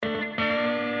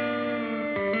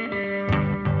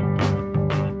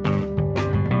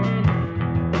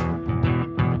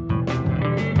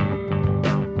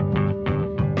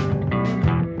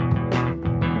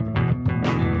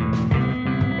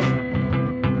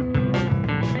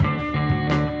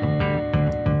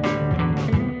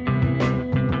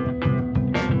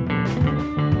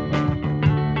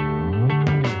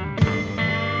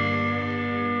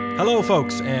Hello,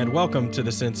 folks, and welcome to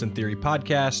the Sense and Theory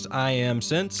podcast. I am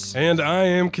Sense. And I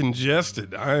am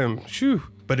congested. I am,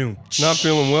 not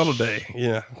feeling well today.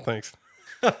 Yeah, thanks.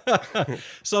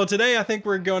 So today I think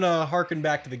we're going to harken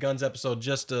back to the guns episode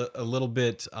just a little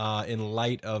bit in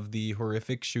light of the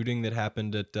horrific shooting that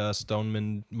happened at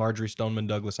Marjorie Stoneman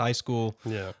Douglas High School,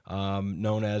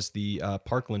 known as the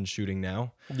Parkland Shooting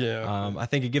now. Yeah. I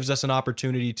think it gives us an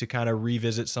opportunity to kind of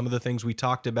revisit some of the things we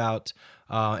talked about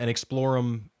and explore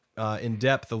them in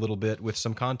depth a little bit with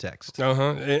some context.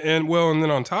 And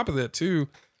then on top of that too,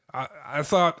 I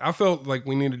felt like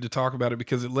we needed to talk about it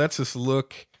because it lets us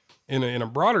look in a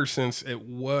broader sense at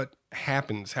what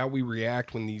happens, how we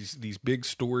react when these big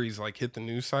stories like hit the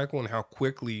news cycle, and how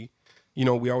quickly,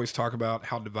 we always talk about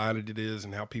how divided it is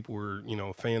and how people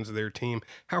are, fans of their team,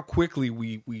 how quickly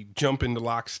we jump into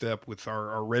lockstep with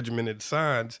our regimented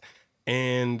sides,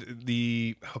 and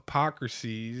the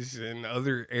hypocrisies and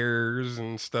other errors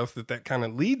and stuff that kind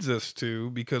of leads us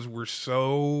to, because we're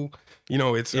so,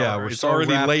 it's so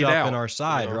already wrapped laid up out in our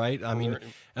side, right? I mean,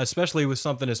 especially with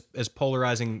something as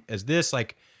polarizing as this,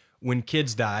 like when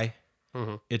kids die,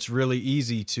 it's really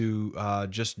easy to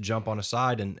just jump on a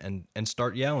side and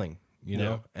start yelling,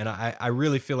 know? And I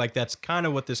really feel like that's kind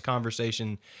of what this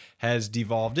conversation has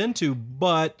devolved into,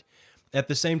 but at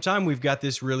the same time, we've got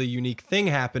this really unique thing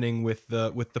happening with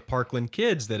the Parkland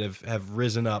kids that have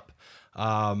risen up,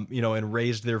 and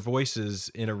raised their voices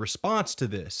in a response to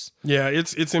this. Yeah,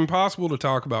 it's impossible to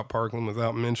talk about Parkland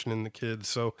without mentioning the kids.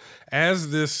 So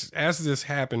as this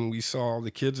happened, we saw the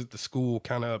kids at the school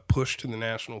kind of pushed to the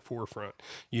national forefront.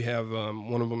 You have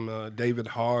one of them, David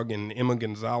Hogg and Emma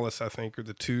Gonzalez, I think, are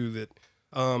the two that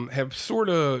have sort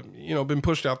of, been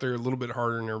pushed out there a little bit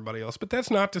harder than everybody else. But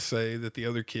that's not to say that the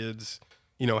other kids,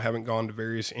 haven't gone to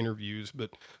various interviews.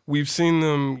 But we've seen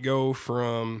them go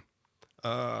from,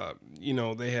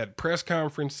 they had press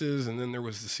conferences, and then there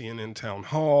was the CNN town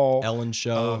hall. Ellen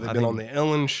show. They've been on the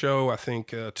Ellen show. I think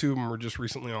two of them were just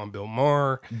recently on Bill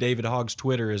Maher. David Hogg's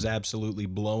Twitter is absolutely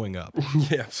blowing up.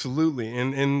 Yeah, absolutely.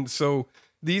 And so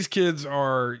these kids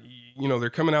are, they're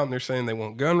coming out and they're saying they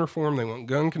want gun reform, they want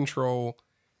gun control,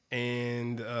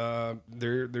 and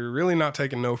they're really not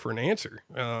taking no for an answer.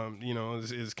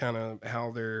 Is kind of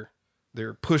how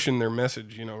they're pushing their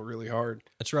message, really hard.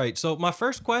 That's right. So my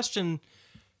first question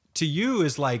to you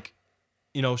is like,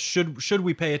 should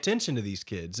we pay attention to these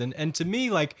kids? And to me,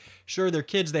 like, sure, they're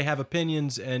kids, they have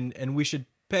opinions, and we should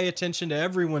pay attention to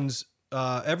everyone's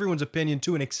opinion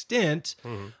to an extent.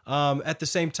 At the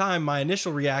same time, my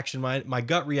initial reaction, my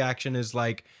gut reaction is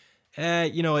like,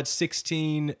 at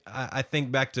 16, I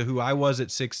think back to who I was at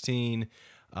 16,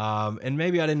 and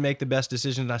maybe I didn't make the best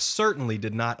decisions. I certainly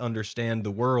did not understand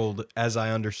the world as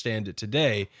I understand it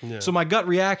today. Yeah. So my gut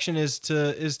reaction is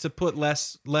to put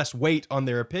less weight on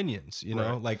their opinions.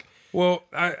 Right. Like, well,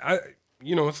 I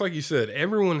it's like you said,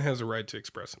 everyone has a right to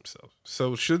express themselves.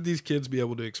 So should these kids be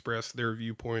able to express their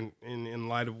viewpoint in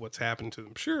light of what's happened to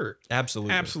them? Sure.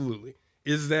 Absolutely.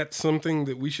 Is that something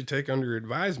that we should take under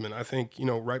advisement? I think,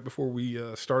 right before we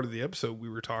started the episode, we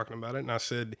were talking about it. And I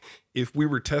said, if we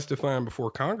were testifying before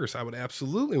Congress, I would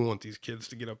absolutely want these kids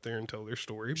to get up there and tell their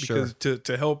story, because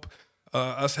to help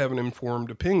us have an informed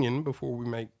opinion before we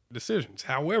make decisions.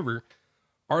 However,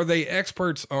 are they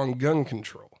experts on gun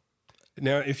control?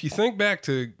 Now, if you think back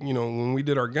to, when we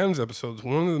did our guns episodes,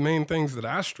 one of the main things that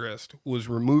I stressed was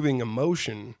removing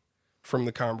emotion from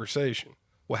the conversation.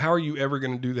 Well, how are you ever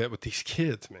going to do that with these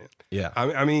kids, man? Yeah.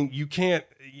 I mean, you can't,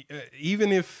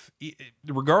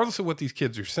 regardless of what these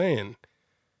kids are saying,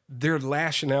 they're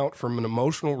lashing out from an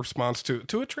emotional response to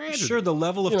a tragedy. Sure, the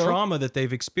level of trauma that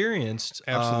they've experienced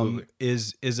absolutely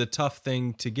is a tough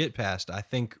thing to get past. I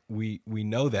think we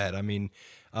know that. I mean,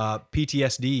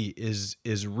 PTSD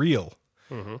is real.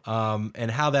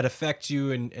 And how that affects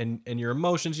you and your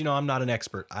emotions, I'm not an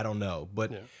expert. I don't know,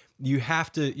 but you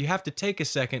have to take a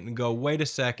second and go, wait a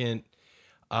second.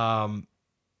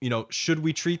 Should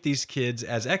we treat these kids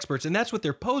as experts? And that's what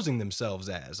they're posing themselves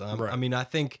as. Right. I mean, I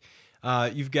think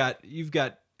you've got.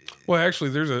 Well, actually,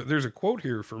 there's a quote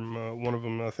here from one of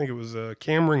them. I think it was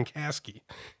Cameron Caskey,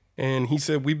 and he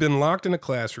said, "We've been locked in a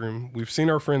classroom. We've seen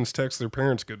our friends text their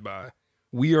parents goodbye.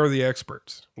 We are the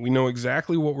experts. We know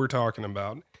exactly what we're talking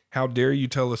about. How dare you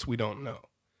tell us we don't know?"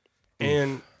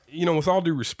 And, with all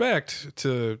due respect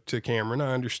to Cameron,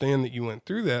 I understand that you went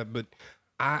through that, but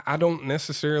I don't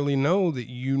necessarily know that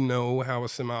how a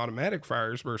semi-automatic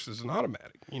fires versus an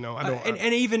automatic. I don't.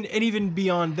 And even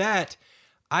beyond that,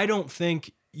 I don't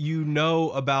think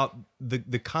about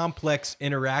the complex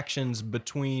interactions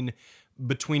between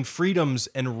freedoms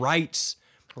and rights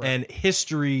and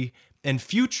history and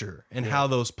future and how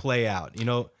those play out.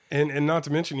 And not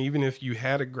to mention, even if you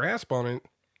had a grasp on it,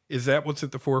 is that what's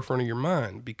at the forefront of your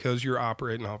mind because you're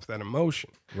operating off that emotion,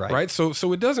 right? So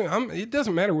it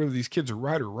doesn't matter whether these kids are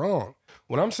right or wrong.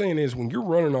 What I'm saying is, when you're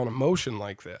running on emotion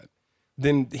like that,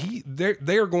 then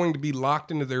they are going to be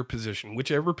locked into their position,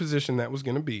 whichever position that was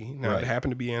going to be. Now, it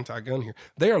happened to be anti-gun here.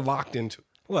 They are locked into it.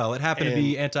 Well, it happened to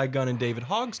be anti-gun in David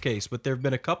Hogg's case, but there have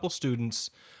been a couple students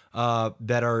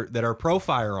that are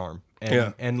pro-firearm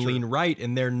and lean right,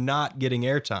 and they're not getting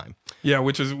airtime. Yeah,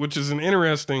 which is an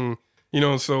interesting.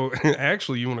 So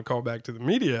actually, you want to call back to the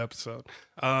media episode.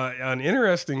 An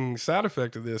interesting side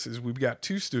effect of this is we've got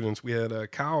two students. We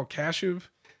had Kyle Kashev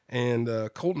and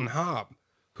Colton Hobb,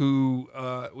 who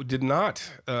did not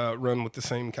run with the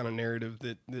same kind of narrative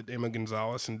that Emma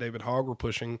Gonzalez and David Hogg were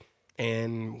pushing.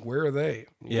 And where are they?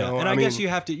 I guess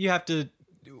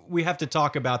we have to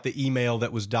talk about the email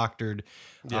that was doctored,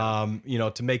 to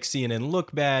make CNN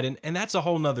look bad, and that's a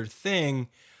whole nother thing.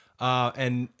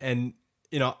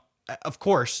 Of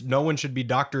course, no one should be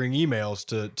doctoring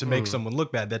emails to make someone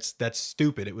look bad. That's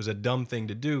stupid. It was a dumb thing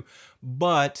to do.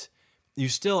 But you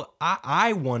still,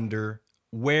 I wonder,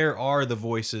 where are the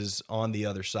voices on the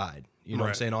other side? You know what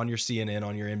I'm saying? On your CNN,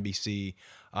 on your NBC,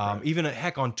 even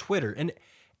heck on Twitter.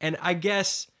 And I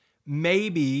guess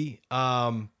maybe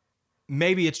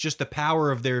it's just the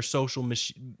power of their social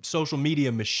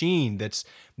media machine that's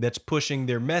pushing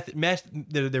their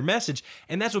message,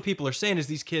 and that's what people are saying is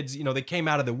these kids, they came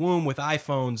out of the womb with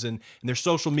iPhones and they're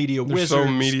social media wizards, so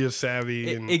media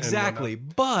savvy, exactly.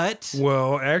 But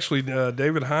actually,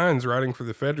 David Hines, writing for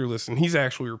the Federalist, and he's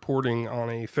actually reporting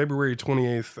on a February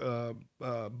 28th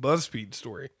BuzzFeed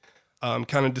story.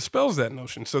 Kind of dispels that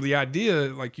notion. So the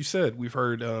idea, like you said, we've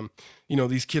heard,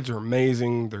 these kids are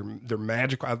amazing. They're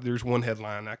magical. There's one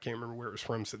headline, I can't remember where it was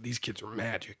from, said these kids are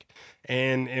magic,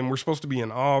 and we're supposed to be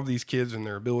in awe of these kids and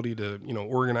their ability to,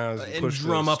 organize and push,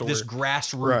 drum up this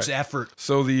grassroots effort.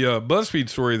 So the BuzzFeed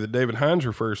story that David Hines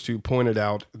refers to pointed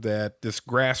out that this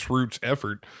grassroots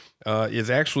effort is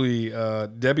actually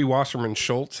Debbie Wasserman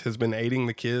Schultz has been aiding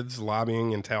the kids,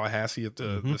 lobbying in Tallahassee at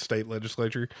the state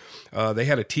legislature. They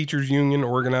had a teachers union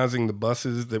organizing the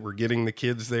buses that were getting the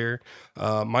kids there.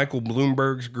 Michael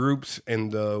Bloomberg's groups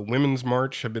and the Women's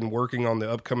March have been working on the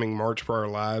upcoming March for Our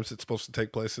Lives. It's supposed to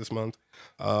take place this month.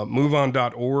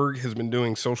 MoveOn.org has been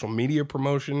doing social media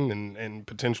promotion and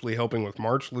potentially helping with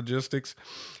march logistics.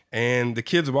 And the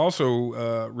kids have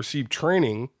also received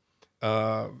training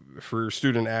for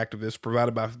student activists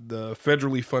provided by the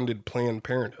federally funded Planned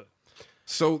Parenthood.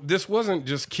 So this wasn't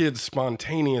just kids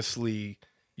spontaneously,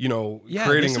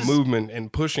 creating a movement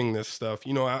and pushing this stuff.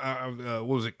 What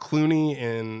was it? Clooney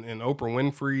and Oprah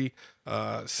Winfrey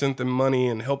sent them money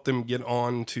and helped them get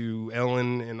on to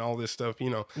Ellen and all this stuff,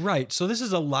 Right. So this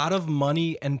is a lot of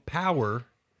money and power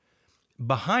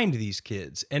behind these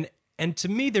kids. And to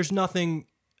me, there's nothing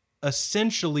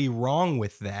essentially wrong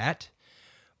with that.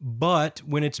 But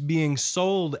when it's being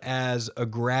sold as a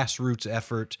grassroots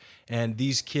effort and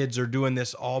these kids are doing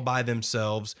this all by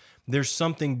themselves, there's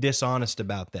something dishonest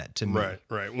about that to me.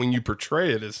 Right. When you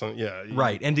portray it as something,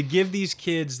 right. And to give these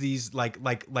kids these like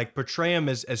portray them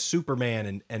as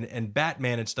Superman and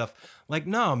Batman and stuff. Like,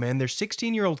 no, man, they're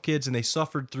 16-year-old kids and they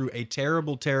suffered through a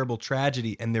terrible, terrible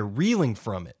tragedy and they're reeling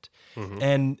from it.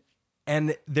 Mm-hmm.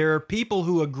 And there are people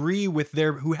who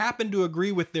happen to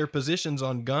agree with their positions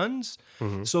on guns,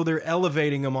 so they're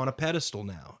elevating them on a pedestal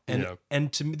now.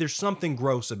 And to me, there's something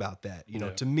gross about that.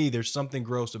 To me, there's something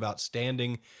gross about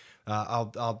standing.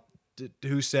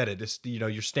 Who said it?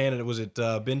 You're standing. Was it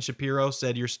Ben Shapiro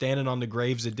said you're standing on the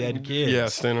graves of dead kids? Yeah,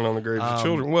 standing on the graves of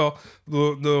children. Well,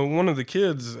 the one of the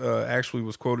kids actually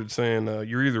was quoted saying,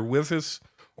 "You're either with us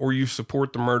or you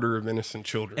support the murder of innocent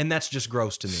children." And that's just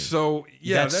gross to me. So,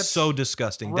 that's so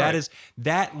disgusting. Right.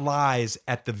 That lies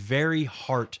at the very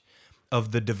heart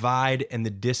of the divide and the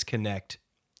disconnect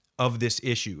of this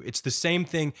issue. It's the same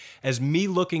thing as me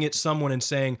looking at someone and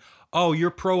saying, "Oh, you're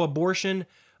pro-abortion,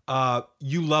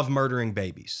 you love murdering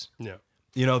babies." Yeah.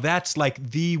 That's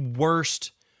like the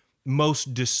worst,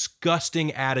 most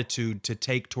disgusting attitude to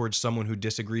take towards someone who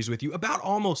disagrees with you about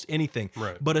almost anything,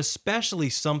 right. But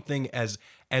especially something as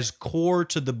core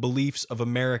to the beliefs of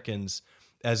Americans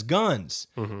as guns.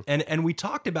 Mm-hmm. And we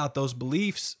talked about those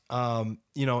beliefs, in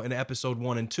episode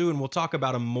 1 and 2, and we'll talk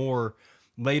about them more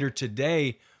later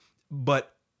today.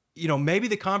 But, maybe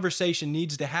the conversation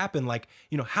needs to happen. Like,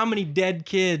 how many dead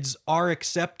kids are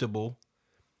acceptable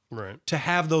to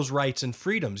have those rights and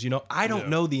freedoms? I don't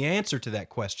know the answer to that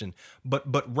question,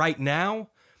 but right now,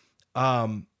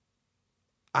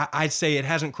 I'd say it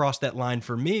hasn't crossed that line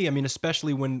for me. I mean,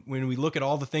 especially when we look at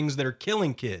all the things that are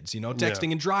killing kids,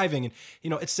 texting and driving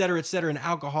and, et cetera, and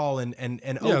alcohol and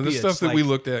opiates. Yeah, the stuff that we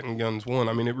looked at in Guns One.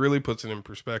 I mean, it really puts it in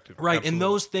perspective. Right. Absolutely. And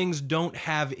those things don't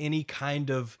have any kind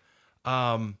of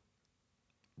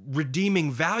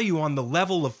redeeming value on the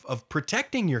level of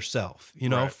protecting yourself,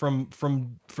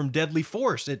 from deadly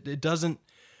force. It doesn't,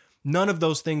 none of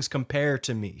those things compare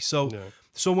to me.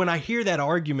 So when I hear that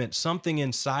argument, something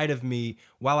inside of me,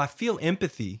 while I feel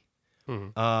empathy,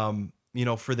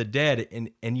 for the dead,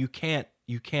 and you can't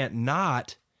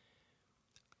not,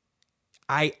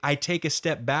 I take a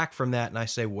step back from that and I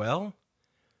say, well,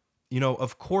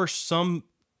 of course, some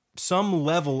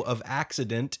level of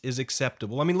accident is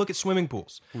acceptable. I mean, look at swimming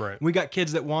pools. Right. We got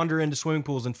kids that wander into swimming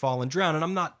pools and fall and drown, and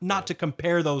I'm not to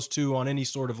compare those two on any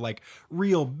sort of like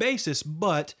real basis,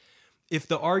 but if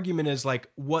the argument is like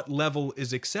what level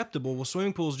is acceptable, well,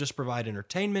 swimming pools just provide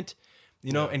entertainment,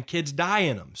 and kids die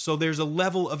in them. So there's a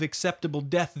level of acceptable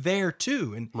death there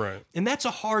too. And that's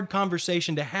a hard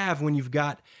conversation to have when you've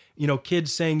got,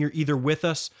 kids saying you're either with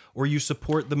us or you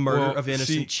support the murder of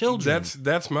innocent children.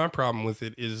 That's my problem with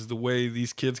it, is the way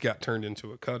these kids got turned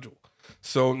into a cudgel.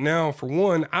 So now, for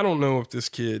one, I don't know if this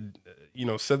kid,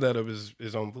 said that of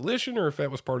his own volition or if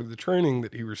that was part of the training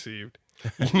that he received.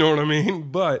 You know what I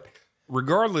mean? But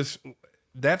regardless,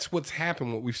 that's what's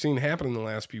happened. What we've seen happen in the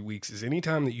last few weeks is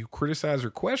anytime that you criticize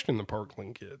or question the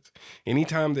Parkland kids,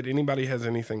 anytime that anybody has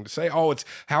anything to say, it's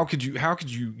how could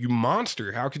you, you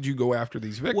monster, how could you go after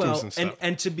these victims and stuff?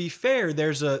 And to be fair,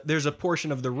 there's a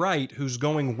portion of the right who's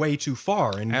going way too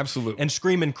far and absolutely and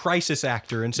screaming crisis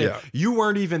actor and saying you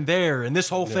weren't even there and this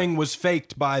whole thing was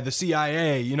faked by the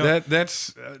CIA.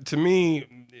 That's to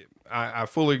me, I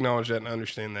fully acknowledge that and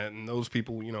understand that, and those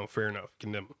people, fair enough,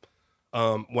 condemn them.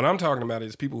 What I'm talking about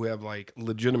is people who have like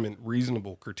legitimate,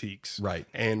 reasonable critiques, right,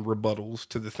 and rebuttals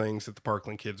to the things that the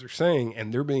Parkland kids are saying,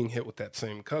 and they're being hit with that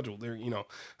same cudgel. They're,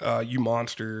 you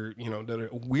monster,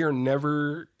 we are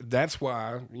never. That's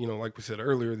why, like we said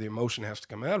earlier, the emotion has to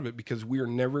come out of it, because we are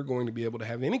never going to be able to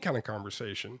have any kind of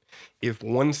conversation if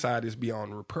one side is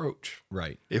beyond reproach.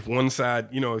 Right. If one side,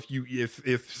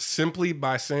 if simply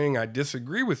by saying I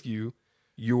disagree with you,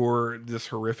 you're this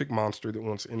horrific monster that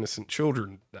wants innocent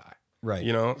children to die. Right.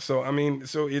 So I mean,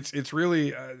 so it's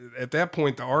really at that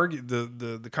point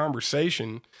the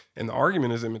conversation and the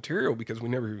argument is immaterial, because we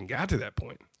never even got to that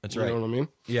point. That's right. You know what I mean?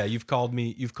 Yeah, you've called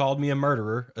me a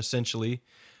murderer, essentially,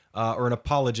 or an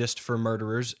apologist for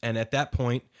murderers, and at that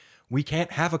point, we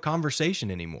can't have a conversation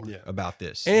anymore about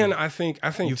this. And I think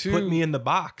you've too, put me in the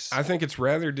box. I think it's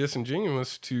rather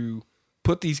disingenuous to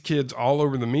put these kids all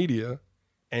over the media,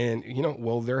 and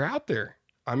they're out there.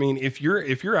 I mean, if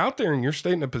you're out there and you're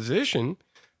stating a position,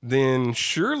 then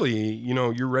surely,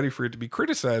 you're ready for it to be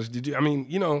criticized.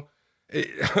 In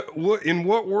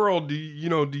what world do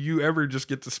you ever just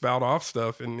get to spout off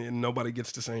stuff and nobody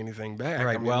gets to say anything back?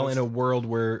 Right. I mean, well, in a world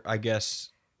where I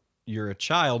guess you're a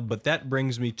child, but that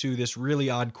brings me to this really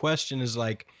odd question is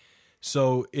like,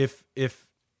 so if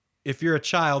you're a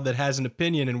child that has an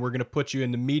opinion and we're going to put you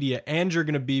in the media and you're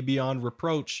going to be beyond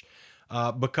reproach,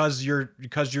 because you're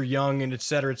young and et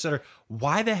cetera,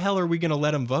 why the hell are we going to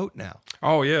let them vote now?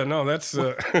 Oh yeah, no, that's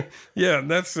so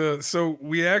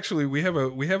we have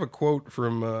a quote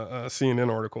from a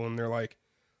CNN article, and they're like,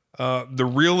 the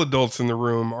real adults in the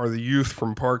room are the youth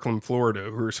from Parkland, Florida,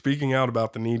 who are speaking out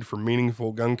about the need for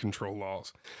meaningful gun control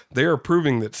laws. They are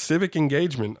proving that civic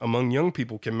engagement among young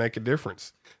people can make a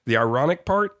difference. The ironic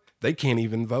part, they can't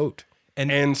even vote.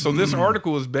 And so this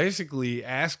article is basically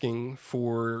asking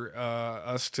for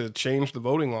us to change the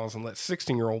voting laws and let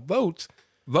 16-year-old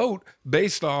vote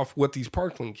based off what these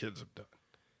Parkland kids have done.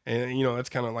 And, that's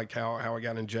kind of like how I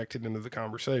got injected into the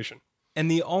conversation. And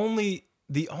the only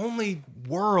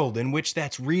world in which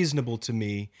that's reasonable to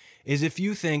me is if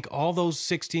you think all those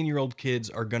 16-year-old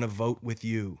kids are going to vote with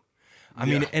you. I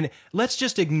mean, and let's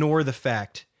just ignore the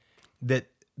fact that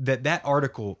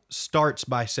article starts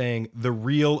by saying the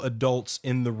real adults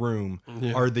in the room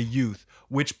are the youth,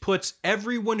 which puts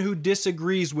everyone who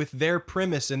disagrees with their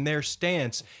premise and their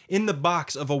stance in the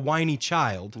box of a whiny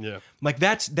child. Yeah. Like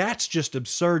that's just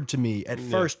absurd to me at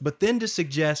first. But then to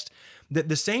suggest that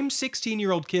the same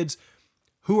 16-year-old kids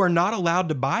who are not allowed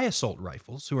to buy assault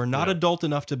rifles, who are not adult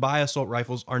enough to buy assault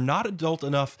rifles, are not adult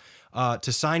enough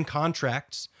to sign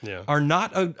contracts, are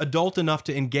not adult enough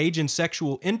to engage in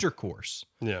sexual intercourse,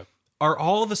 are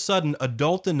all of a sudden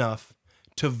adult enough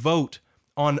to vote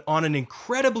on an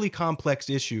incredibly complex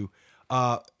issue,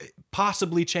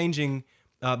 possibly changing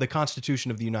the Constitution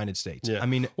of the United States. Yeah. I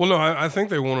mean, well, no, I think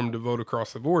they want them to vote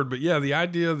across the board, but the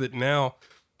idea that now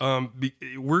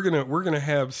we're gonna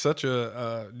have such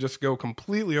a just go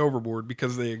completely overboard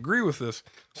because they agree with this.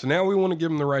 So now we want to give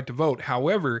them the right to vote.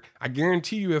 However, I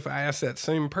guarantee you, if I ask that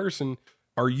same person,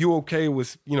 "Are you okay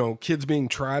with kids being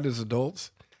tried as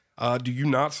adults? Do you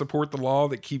not support the law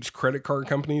that keeps credit card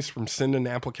companies from sending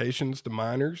applications to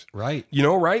minors?" Right.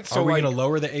 Right? So are we going to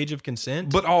lower the age of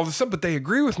consent? But all of a sudden, they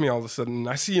agree with me all of a sudden.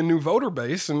 I see a new voter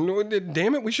base, and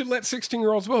damn it, we should let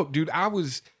 16-year-olds vote. Dude, I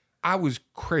was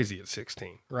crazy at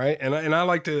 16, right? And I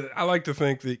like to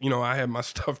think that I had my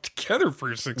stuff together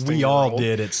for a 16. We all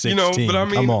did at 16. But I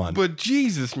mean, come on. But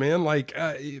Jesus, man, like.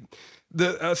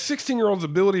 The 16-year-old's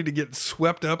ability to get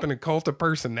swept up in a cult of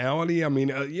personality. I mean,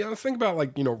 think about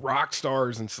rock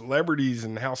stars and celebrities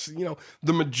and how,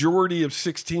 the majority of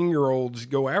 16-year-olds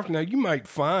go after. Now, you might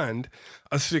find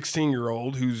a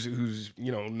 16-year-old who's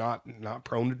not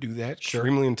prone to do that, Sure.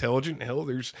 extremely intelligent. Hell,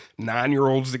 there's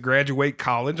 9-year-olds that graduate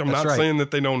college. I'm That's not right. saying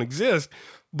that they don't exist,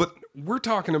 but we're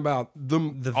talking about the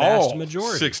vast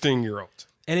majority. 16-year-olds.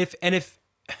 And if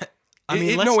I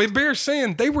mean, it bears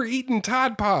saying they were eating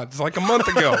Tide Pods like a month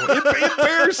ago. it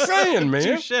bears saying,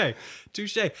 man.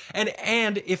 Touche.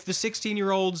 And if the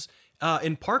 16-year-olds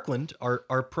in Parkland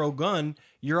are pro-gun,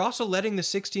 you're also letting the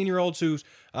 16-year-olds who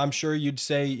I'm sure you'd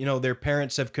say, their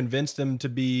parents have convinced them to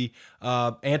be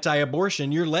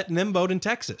anti-abortion. You're letting them vote in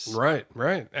Texas. Right.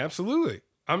 Absolutely.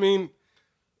 I mean,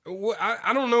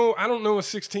 I don't know. I don't know a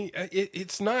 16.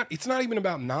 It's not even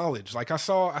about knowledge. Like I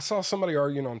saw somebody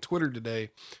arguing on Twitter today.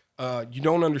 You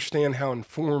don't understand how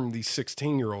informed these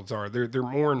 16-year-olds are. They're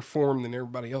more informed than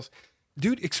everybody else.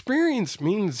 Dude, experience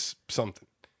means something.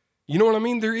 You know what I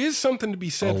mean? There is something to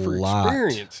be said for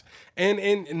experience.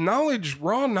 And knowledge,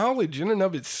 raw knowledge in and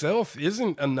of itself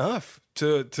isn't enough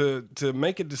to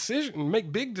make a decision,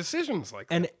 make big decisions like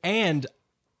that. And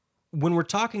when we're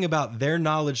talking about their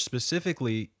knowledge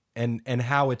specifically and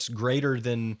how it's greater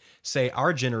than, say,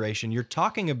 our generation, you're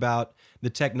talking about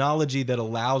the technology that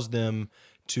allows them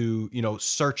to,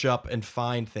 search up and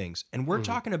find things. And we're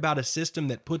talking about a system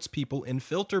that puts people in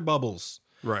filter bubbles.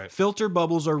 Right. Filter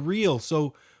bubbles are real.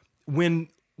 So when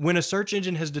a search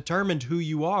engine has determined who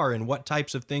you are and what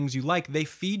types of things you like, they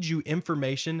feed you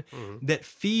information that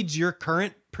feeds your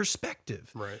current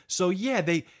perspective. Right. So yeah,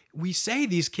 we say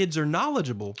these kids are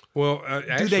knowledgeable. Well,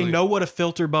 actually, do they know what a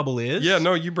filter bubble is? Yeah,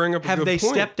 no, you bring up a good point. Have they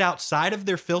stepped outside of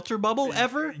their filter bubble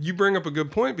ever? You bring up a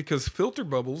good point because filter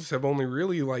bubbles have only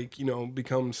really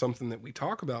become something that we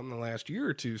talk about in the last year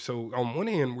or two. So on one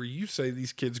hand, where you say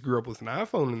these kids grew up with an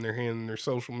iPhone in their hand and they're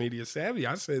social media savvy,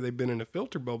 I say they've been in a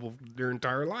filter bubble their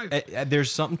entire life.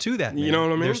 There's something to that, man. You know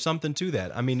what I mean? There's something to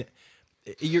that. I mean,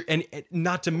 and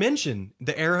not to mention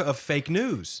the era of fake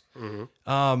news.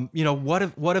 What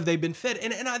have they been fed?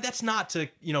 And that's not to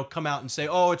come out and say,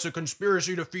 oh, it's a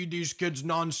conspiracy to feed these kids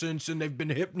nonsense and they've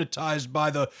been hypnotized by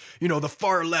the the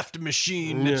far left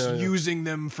machine that's using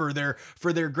them for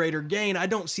their greater gain. I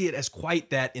don't see it as quite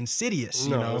that insidious.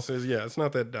 It's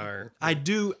not that dire. I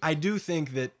do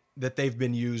think that they've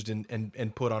been used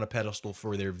and put on a pedestal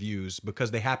for their views because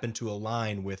they happen to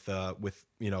align with a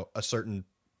certain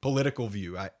political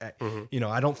view. I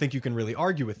don't think you can really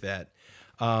argue with that.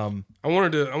 I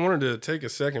wanted to take a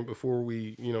second before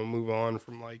we move on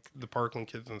from like the Parkland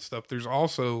kids and stuff. There's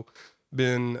also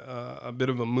been a bit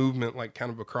of a movement like kind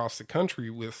of across the country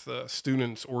with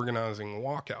students organizing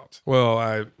walkouts. Well,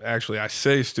 I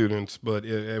say students, but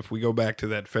if we go back to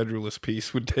that Federalist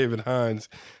piece with David Hines,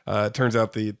 it turns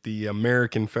out the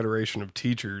American Federation of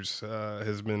Teachers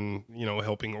has been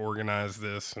helping organize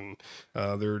this, and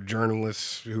there are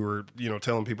journalists who are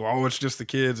telling people, oh, it's just the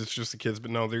kids,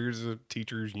 but no, there's a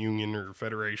teachers union or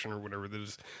federation or whatever that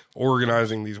is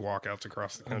organizing these walkouts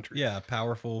across the country. Yeah,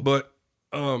 powerful. But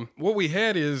what we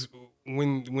had is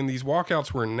when these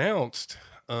walkouts were announced,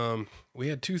 we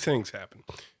had two things happen.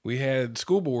 We had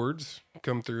school boards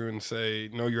come through and say,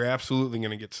 no, you're absolutely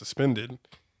going to get suspended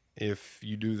if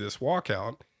you do this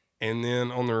walkout. And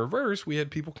then on the reverse, we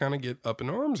had people kind of get up in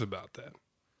arms about that.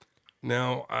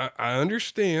 Now, I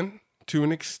understand to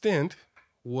an extent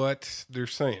what they're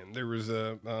saying. There was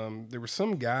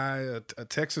some guy, a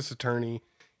Texas attorney.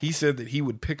 He said that he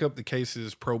would pick up the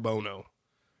cases pro bono.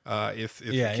 If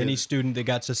any student that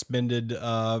got suspended,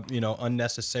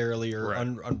 unnecessarily or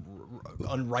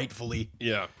unrightfully,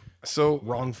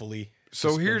 wrongfully.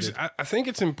 So suspended. I think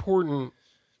it's important.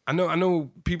 I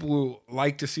know people who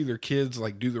like to see their kids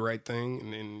like do the right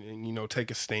thing and take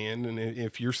a stand. And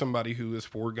if you're somebody who is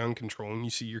for gun control and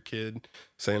you see your kid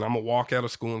saying, I'm gonna walk out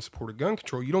of school in support of gun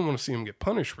control, you don't want to see them get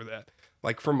punished for that.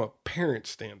 Like from a parent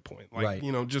standpoint, like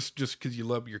right. Just because you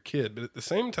love your kid, but at the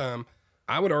same time,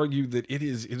 I would argue that it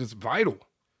is vital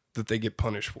that they get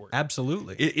punished for it.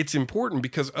 Absolutely. It's important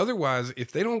because otherwise,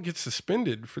 if they don't get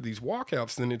suspended for these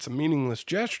walkouts, then it's a meaningless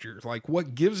gesture. Like,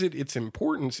 what gives it its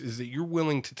importance is that you're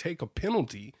willing to take a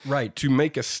penalty to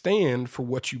make a stand for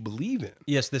what you believe in.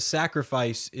 Yes, the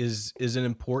sacrifice is an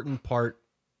important part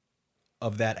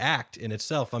of that act in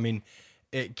itself. I mean,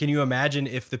 can you imagine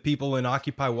if the people in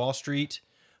Occupy Wall Street,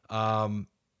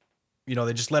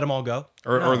 they just let them all go?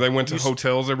 Or they went to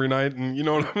hotels every night and, you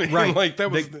know what I mean? Right. Like,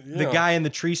 that was the guy in the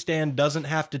tree stand doesn't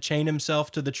have to chain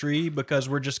himself to the tree because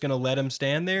we're just going to let him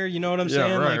stand there. You know what I'm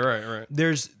saying? Right.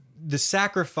 There's the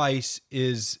sacrifice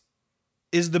is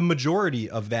the majority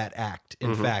of that act.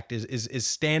 In fact, is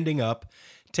standing up,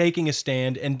 taking a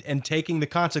stand and taking the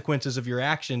consequences of your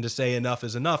action to say enough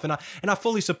is enough. And I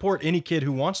fully support any kid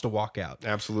who wants to walk out.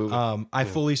 Absolutely. I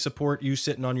fully support you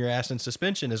sitting on your ass in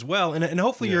suspension as well. And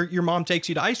hopefully your mom takes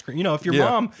you to ice cream.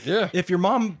 If your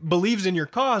mom believes in your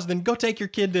cause, then go take your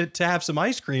kid to have some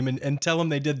ice cream and tell them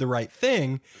they did the right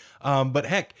thing. But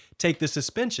heck, take the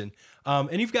suspension.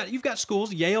 And you've got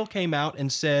schools. Yale came out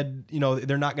and said,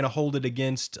 they're not going to hold it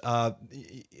against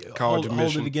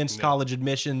college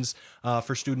admissions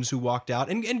for students who walked out,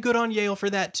 and good on Yale for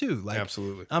that too. Like,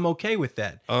 absolutely, I'm okay with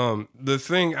that. The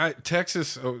thing,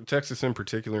 Texas in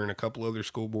particular, and a couple other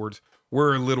school boards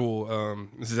were a little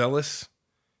zealous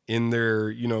in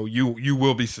their, you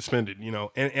will be suspended,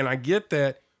 and I get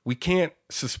that we can't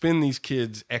suspend these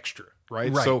kids extra.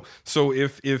 Right. So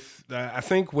if I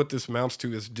think what this amounts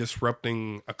to is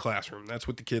disrupting a classroom. That's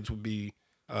what the kids would be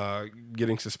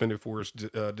getting suspended for, is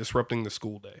disrupting the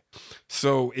school day.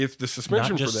 So if the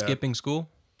suspension not just for that, skipping school,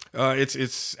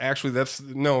 it's actually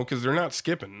because they're not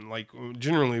skipping. Like,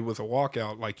 generally with a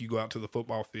walkout, like, you go out to the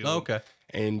football field,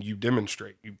 and you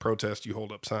demonstrate, you protest, you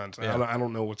hold up signs. Yeah. I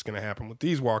don't know what's going to happen with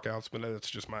these walkouts, but that's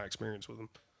just my experience with them.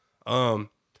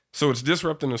 So it's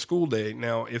disrupting a school day.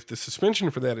 Now, if the suspension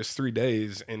for that is 3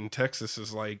 days and Texas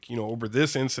is like, over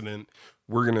this incident,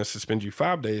 we're going to suspend you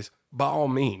 5 days, by all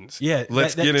means. Yeah,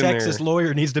 let's get in there. Texas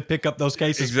lawyer needs to pick up those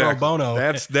cases pro bono.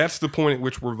 That's the point at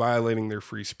which we're violating their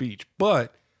free speech.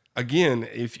 But again,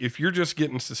 if you're just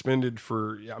getting suspended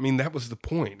that was the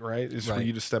point, right? Is for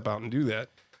you to step out and do that.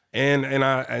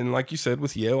 And like you said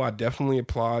with Yale, I definitely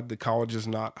applaud the colleges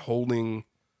not holding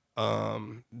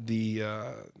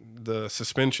the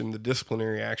suspension, the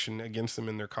disciplinary action against them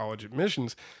in their college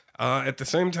admissions. At the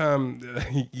same time,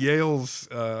 Yale's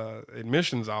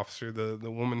admissions officer, the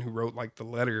woman who wrote like the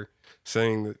letter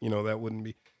saying that, that wouldn't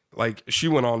be, like, she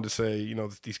went on to say,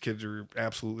 that these kids are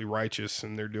absolutely righteous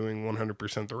and they're doing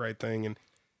 100% the right thing. And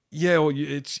Yale,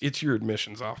 it's your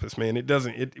admissions office, man.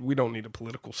 We don't need a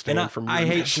political stand from your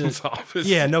admissions office.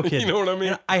 Yeah, no kidding. You know what I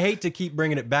mean? And I hate to keep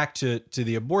bringing it back to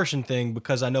the abortion thing,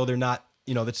 because I know they're not,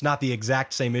 that's not the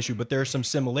exact same issue, but there are some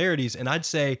similarities. And I'd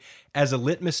say, as a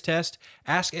litmus test,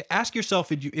 ask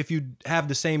yourself if you have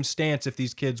the same stance if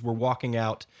these kids were walking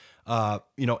out,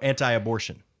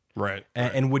 anti-abortion. Right.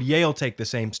 And would Yale take the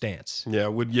same stance? Yeah.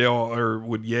 Would Yale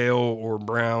or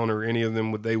Brown or any of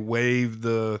them, would they waive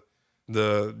the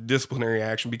disciplinary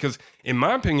action? Because in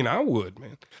my opinion, I would,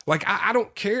 man. Like, I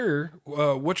don't care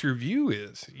what your view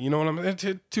is. You know what I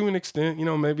mean? To an extent,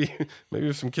 maybe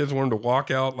if some kids wanted to walk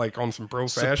out like on some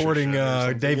pro-fascist supporting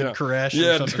David Koresh.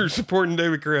 Yeah, they're supporting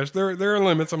David Koresh. There are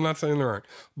limits. I'm not saying there aren't.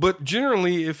 But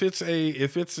generally, if it's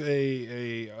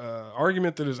a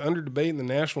argument that is under debate in the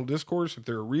national discourse, if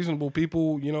there are reasonable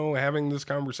people, having this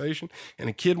conversation, and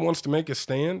a kid wants to make a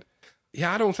stand,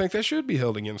 I don't think that should be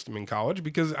held against them in college,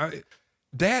 because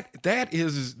that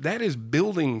is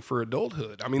building for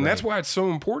adulthood. I mean, that's why it's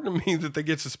so important to me that they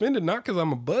get suspended, not because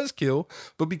I'm a buzzkill,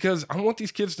 but because I want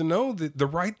these kids to know that the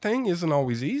right thing isn't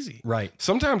always easy. Right.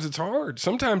 Sometimes it's hard.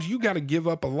 Sometimes you got to give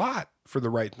up a lot for the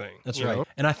right thing. That's right.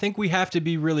 And I think we have to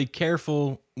be really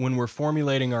careful when we're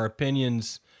formulating our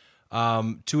opinions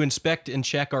to inspect and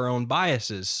check our own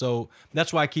biases. So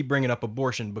that's why I keep bringing up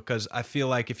abortion, because I feel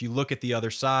like if you look at the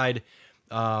other side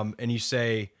and you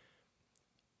say,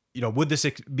 would this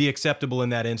be acceptable in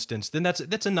that instance? Then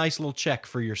that's a nice little check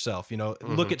for yourself.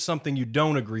 Look at something you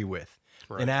don't agree with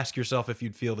and ask yourself if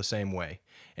you'd feel the same way.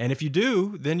 And if you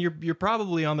do, then you're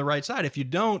probably on the right side. If you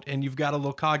don't, and you've got a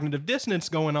little cognitive dissonance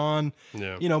going on,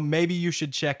 maybe you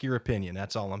should check your opinion.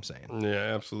 That's all I'm saying.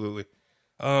 Yeah, absolutely.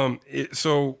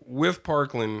 So with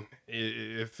Parkland,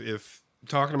 if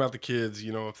talking about the kids,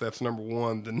 if that's number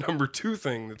one, the number two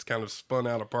thing that's kind of spun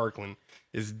out of Parkland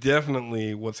is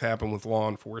definitely what's happened with law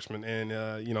enforcement and,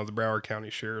 the Broward County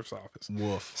Sheriff's Office.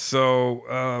 Woof.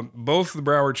 So both the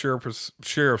Broward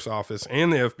Sheriff's Office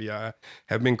and the FBI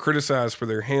have been criticized for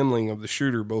their handling of the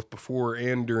shooter both before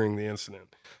and during the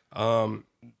incident.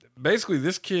 Basically,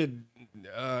 this kid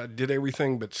did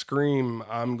everything but scream,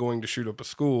 "I'm going to shoot up a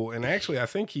school." And actually, I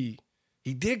think he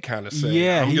did kind of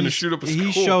say, "I'm going to shoot up a school."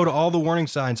 He showed all the warning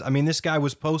signs. I mean, this guy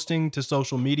was posting to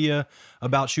social media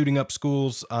about shooting up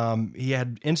schools. He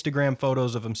had Instagram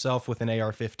photos of himself with an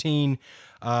AR-15.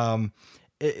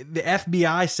 The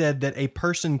FBI said that a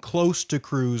person close to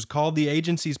Cruz called the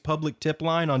agency's public tip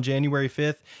line on January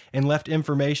 5th and left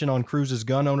information on Cruz's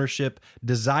gun ownership,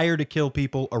 desire to kill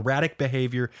people, erratic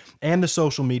behavior, and the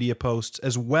social media posts,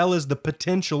 as well as the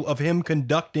potential of him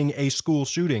conducting a school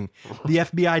shooting. The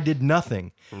FBI did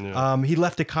nothing. Yeah. He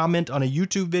left a comment on a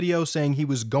YouTube video saying he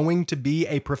was going to be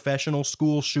a professional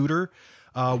school shooter.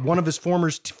 One of his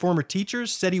former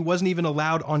teachers said he wasn't even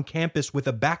allowed on campus with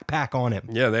a backpack on him.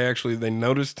 Yeah, they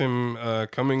noticed him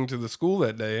coming to the school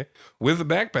that day with a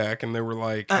backpack, and they were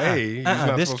like, "Hey, he's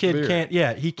not this supposed kid to be can't. here."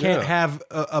 Yeah, he can't have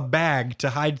a bag to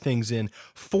hide things in."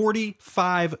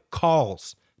 45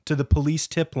 calls to the police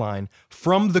tip line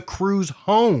from the Cruz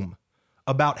home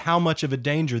about how much of a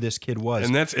danger this kid was.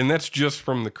 And that's just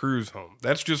from the Cruz home.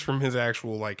 That's just from his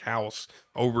actual like house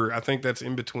over, I think that's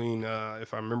in between,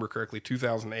 if I remember correctly,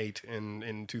 2008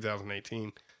 and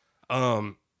 2018.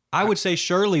 I would say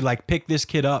surely like pick this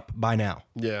kid up by now.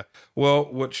 Yeah. Well,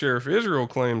 what Sheriff Israel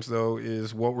claims though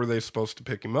is what were they supposed to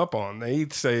pick him up on? They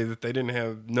say that they didn't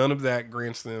have, none of that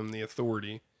grants them the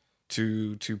authority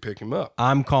to pick him up.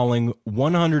 I'm calling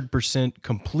 100%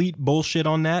 complete bullshit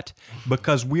on that,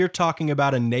 because we're talking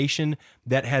about a nation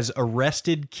that has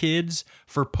arrested kids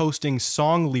for posting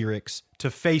song lyrics to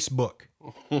Facebook.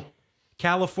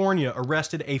 California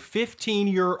arrested a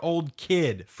 15-year-old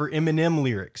kid for Eminem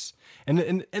lyrics. And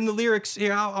the lyrics,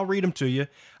 here, I'll read them to you.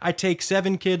 "I take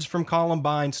 7 kids from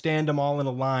Columbine, stand them all in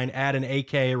a line, add an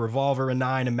AK, a revolver, a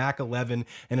 9, a Mac 11,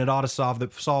 and it ought to solve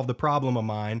the problem of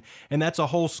mine. And that's a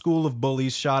whole school of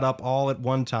bullies shot up all at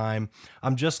one time.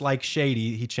 I'm just like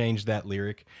Shady," he changed that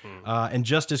lyric, "and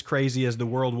just as crazy as the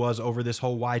world was over this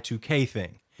whole Y2K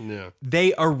thing." Yeah.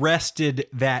 They arrested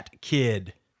that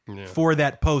kid. Yeah. For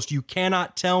that post. You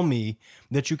cannot tell me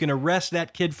that you can arrest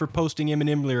that kid for posting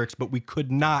Eminem lyrics, but we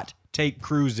could not take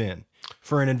Cruz in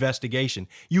for an investigation.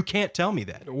 You can't tell me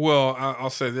that. Well,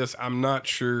 I'll say this. I'm not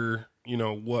sure,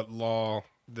 what law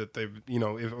that they've,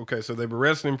 so they've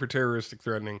arrested him for terroristic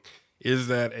threatening. Is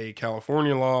that a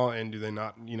California law? And do they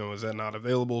not, is that not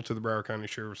available to the Broward County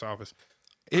Sheriff's Office?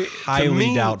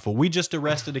 Highly doubtful. We just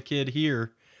arrested a kid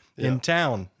here in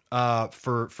town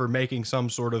for making some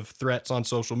sort of threats on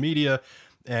social media,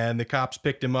 and the cops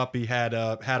picked him up. He had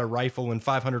a rifle and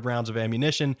 500 rounds of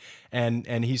ammunition,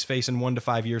 and he's facing 1 to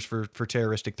 5 years for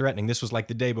terroristic threatening. This was like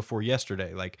the day before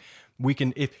yesterday. Like, we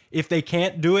can, if they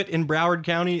can't do it in Broward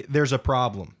County, there's a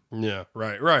problem. Yeah,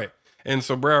 right. And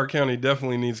so Broward County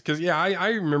definitely needs, because I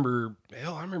remember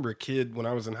a kid when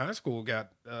I was in high school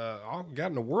got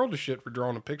in a world of shit for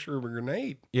drawing a picture of a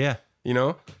grenade. Yeah.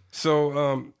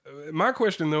 So my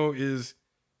question though is,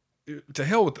 to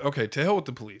hell with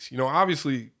the police.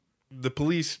 Obviously the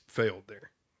police failed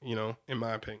there, in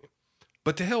my opinion.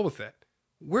 But to hell with that.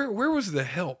 Where was the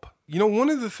help? One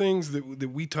of the things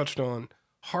that we touched on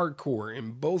hardcore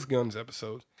in both guns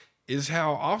episodes is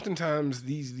how oftentimes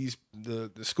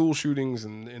the school shootings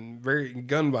and very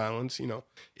gun violence,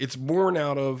 it's born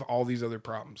out of all these other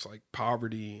problems like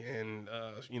poverty and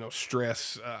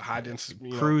stress, high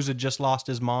density. Cruz had just lost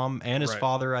his mom and his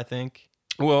father, I think.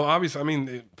 Well,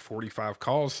 obviously, 45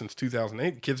 calls since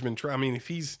 2008. The kid's been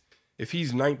if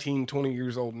he's 19, 20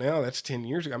 years old now, that's 10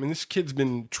 years ago. This kid's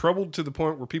been troubled to the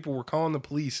point where people were calling the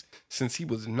police since he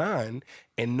was 9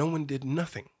 and no one did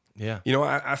nothing. Yeah.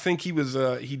 I think he was,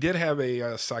 he did have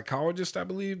a psychologist, I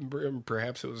believe.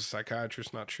 Perhaps it was a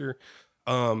psychiatrist, not sure.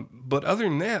 But other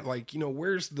than that,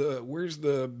 where's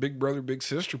the Big Brother, Big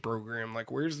Sister program?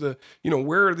 Like, where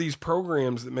are these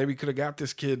programs that maybe could have got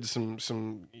this kid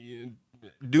some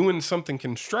doing something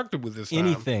constructive with his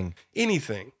time?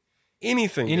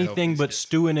 Anything but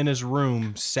stewing in his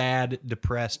room, sad,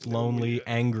 depressed, lonely,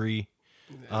 angry,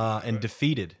 and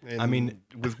defeated. And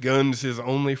with guns, his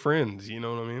only friends. You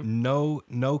know what I mean?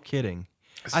 No kidding.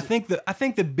 I think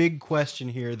the big question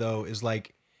here though is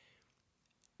like,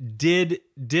 did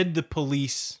the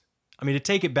police? To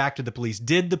take it back to the police,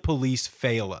 did the police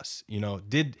fail us?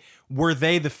 Were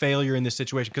they the failure in this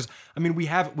situation? Because we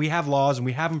have laws and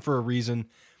we have them for a reason.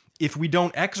 If we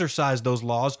don't exercise those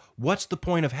laws, what's the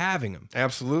point of having them?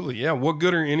 Absolutely, yeah. What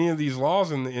good are any of these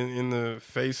laws in the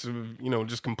face of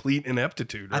just complete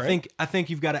ineptitude? Right? I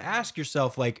think you've got to ask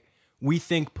yourself, like, we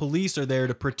think police are there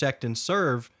to protect and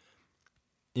serve.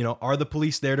 Are the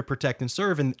police there to protect and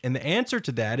serve? And the answer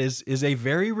to that is a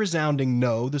very resounding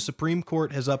no. The Supreme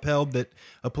Court has upheld that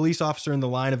a police officer in the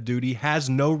line of duty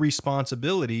has no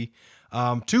responsibility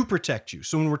to protect you.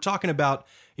 So when we're talking about,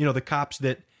 the cops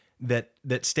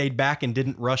that stayed back and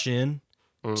didn't rush in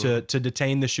to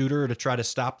detain the shooter or to try to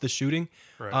stop the shooting,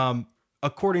 right.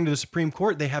 According to the Supreme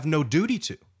Court, they have no duty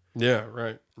to. Yeah,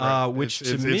 right. Which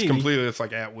it's me, completely, it's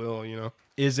like at will,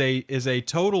 is a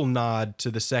total nod to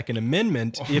the Second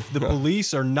Amendment. If the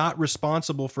police are not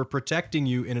responsible for protecting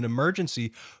you in an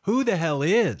emergency, who the hell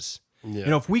is?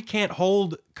 Yeah. If we can't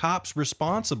hold cops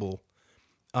responsible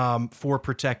for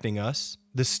protecting us,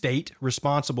 the state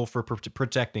responsible for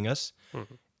protecting us,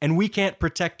 and we can't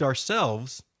protect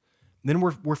ourselves, then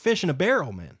we're fish in a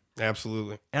barrel, man.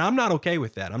 Absolutely. And I'm not okay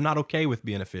with that. I'm not okay with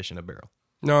being a fish in a barrel.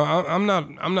 No, I'm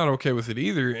not okay with it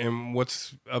either. And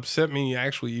what's upset me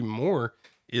actually even more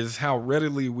is how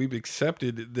readily we've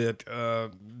accepted that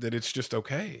that it's just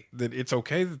okay, that it's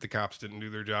okay that the cops didn't do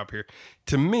their job here.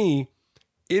 To me,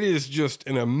 it is just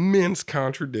an immense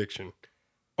contradiction.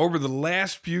 Over the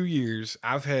last few years,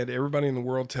 I've had everybody in the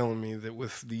world telling me that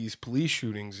with these police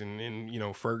shootings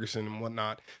in Ferguson and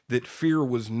whatnot, that fear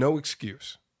was no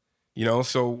excuse.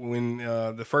 So when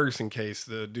the Ferguson case,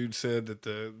 the dude said that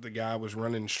the guy was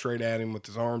running straight at him with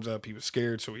his arms up. He was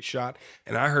scared, so he shot.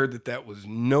 And I heard that was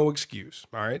no excuse.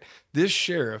 All right. This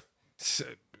sheriff,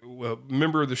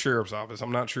 member of the sheriff's office,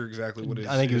 I'm not sure exactly what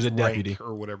I think he was a deputy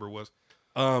or whatever it was,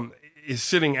 is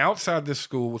sitting outside this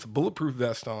school with a bulletproof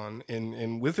vest on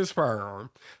and with his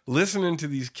firearm, listening to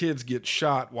these kids get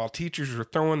shot while teachers are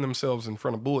throwing themselves in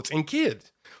front of bullets. And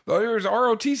kids, there's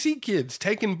ROTC kids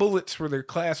taking bullets for their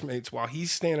classmates while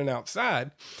he's standing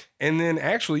outside. And then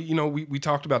actually, we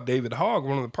talked about David Hogg,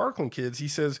 one of the Parkland kids. He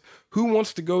says, who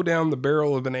wants to go down the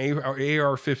barrel of an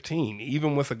AR-15,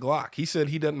 even with a Glock? He said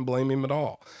he doesn't blame him at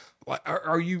all. Like,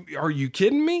 are you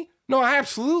kidding me? No, I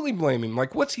absolutely blame him.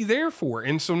 Like, what's he there for?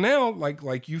 And so now,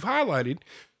 like you've highlighted,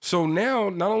 so now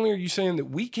not only are you saying that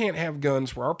we can't have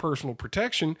guns for our personal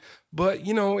protection, but,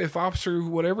 if officer,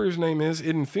 whatever his name is,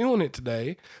 isn't feeling it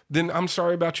today, then I'm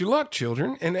sorry about your luck,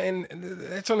 children. And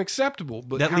that's unacceptable.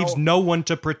 But that leaves no one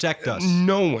to protect us.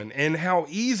 No one. And how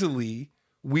easily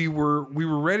we were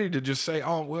ready to just say,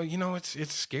 oh, well,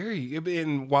 it's scary.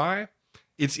 And why?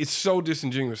 It's so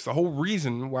disingenuous. The whole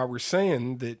reason why we're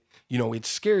saying that, it's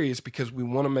scary is because we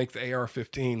want to make the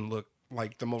AR-15 look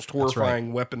like the most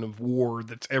horrifying weapon of war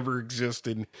that's ever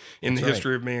existed in the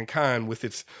history of mankind, with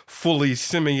its fully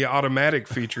semi-automatic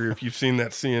feature. If you've seen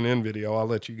that CNN video, I'll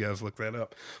let you guys look that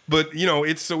up. But,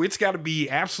 it's got to be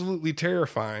absolutely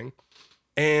terrifying.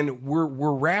 And we're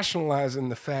rationalizing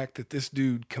the fact that this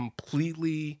dude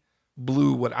completely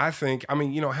blew what I think. I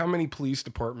mean, how many police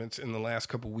departments in the last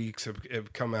couple of weeks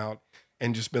have come out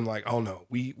and just been like, oh no,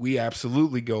 we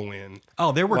absolutely go in.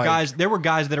 Oh, there were guys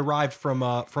that arrived from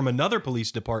another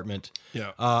police department,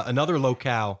 another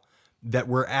locale, that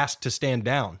were asked to stand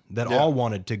down, that all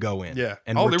wanted to go in. Yeah.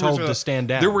 And were told to stand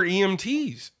down. There were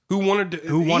EMTs who wanted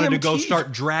to go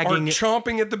start dragging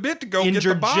chomping at the bit to go injured get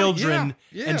the body. Children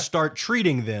and start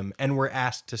treating them, and were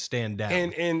asked to stand down.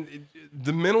 And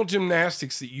the mental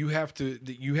gymnastics that you have to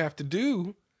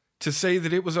do to say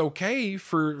that it was okay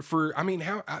for I mean,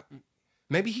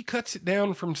 maybe he cuts it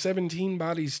down from 17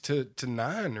 bodies to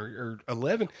 9 or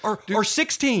 11 or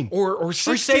 16 or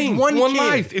 16. Or saved one kid.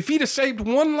 Life. If he'd have saved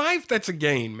one life, that's a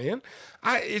gain, man.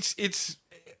 It's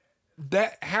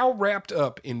that, how wrapped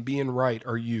up in being right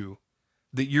are you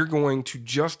that you're going to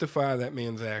justify that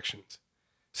man's actions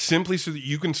simply so that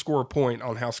you can score a point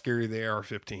on how scary the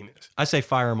AR-15 is? I say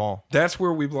fire them all. That's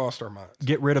where we've lost our minds.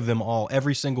 Get rid of them all,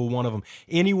 every single one of them.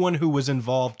 Anyone who was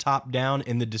involved top down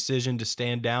in the decision to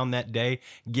stand down that day,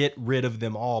 get rid of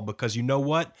them all, because you know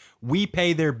what? We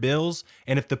pay their bills,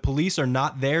 and if the police are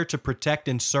not there to protect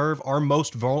and serve our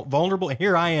most vulnerable,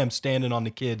 here I am standing on the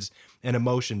kids and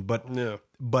emotion,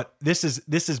 but this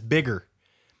is bigger.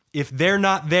 If they're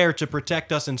not there to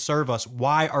protect us and serve us,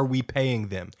 why are we paying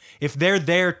them? If they're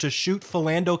there to shoot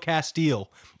Philando Castile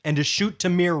and to shoot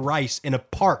Tamir Rice in a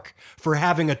park for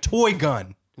having a toy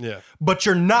gun, but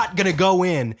you're not going to go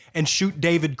in and shoot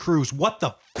David Cruz, what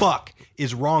the fuck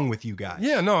is wrong with you guys?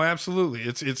 Yeah, no, absolutely.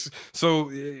 It's so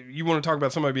you want to talk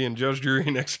about somebody being judge, jury,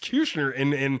 and executioner,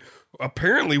 and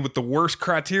apparently with the worst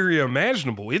criteria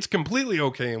imaginable. It's completely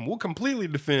okay, and we'll completely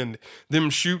defend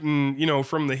them shooting,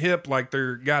 from the hip like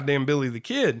they're goddamn Billy the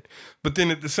Kid. But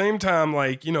then at the same time,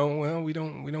 like, well, we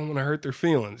don't want to hurt their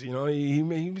feelings. He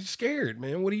was scared,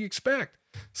 man. What do you expect?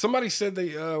 Somebody said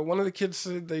one of the kids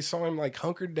said they saw him like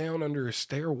hunkered down under a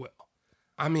stairwell.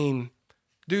 I mean,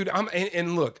 Dude,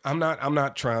 and look, I'm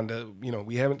not trying to,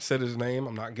 we haven't said his name.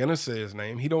 I'm not gonna say his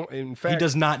name. He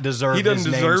doesn't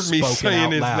deserve me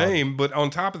saying his name. But on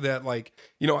top of that, like,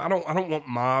 I don't want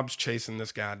mobs chasing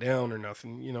this guy down or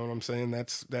nothing. You know what I'm saying?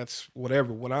 That's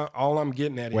whatever. All I'm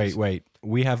getting at is wait.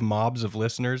 We have mobs of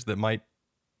listeners that might.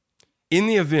 In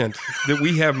the event that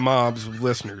we have mobs of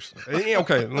listeners,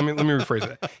 okay, let me rephrase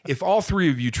that. If all three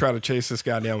of you try to chase this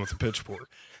guy down with a pitchfork,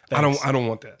 thanks. I don't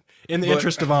want that. In the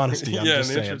interest of honesty, I'm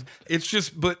just saying. It's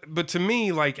just, but to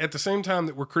me, like, at the same time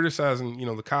that we're criticizing,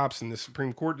 the cops and the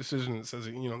Supreme Court decision that says,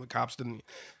 the cops didn't.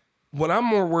 What I'm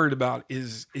more worried about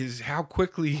is how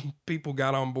quickly people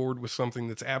got on board with something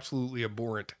that's absolutely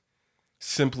abhorrent,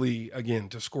 simply, again,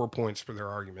 to score points for their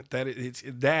argument.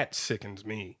 That sickens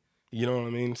me. You know what I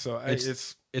mean? So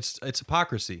it's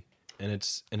hypocrisy, and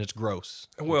it's gross.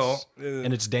 Well,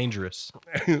 and it's dangerous.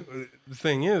 The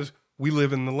thing is, we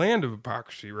live in the land of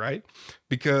hypocrisy, right?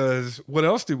 Because what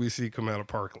else did we see come out of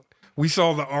Parkland? We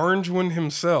saw the orange one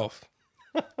himself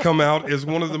come out as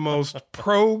one of the most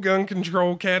pro-gun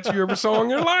control cats you ever saw in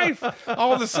your life.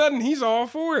 All of a sudden, he's all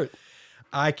for it.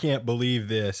 I can't believe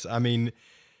this. I mean,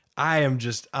 I'm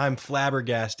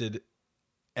flabbergasted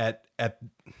at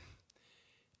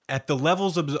the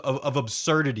levels of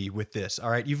absurdity with this.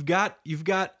 All right, you've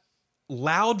got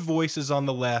loud voices on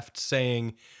the left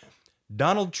saying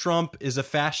Donald Trump is a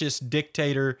fascist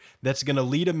dictator that's going to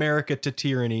lead America to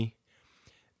tyranny.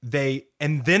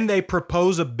 And then they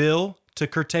propose a bill to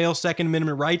curtail Second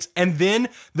Amendment rights, and then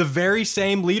the very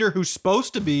same leader who's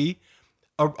supposed to be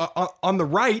on the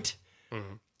right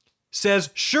says,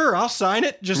 "Sure, I'll sign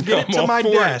it. Just get it to my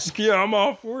desk." Yeah, I'm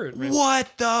all for it, man. What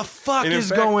the fuck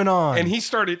is going on? And he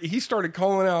started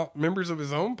calling out members of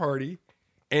his own party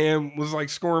and was like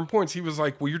scoring points. He was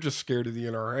like, "Well, you're just scared of the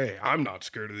NRA. I'm not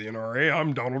scared of the NRA.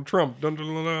 I'm Donald Trump." Dun,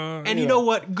 dun, dun, dun. And you know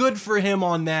what? Good for him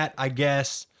on that, I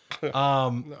guess.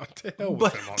 No, to hell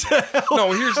with him on that.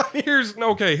 No, here's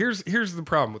the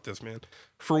problem with this, man.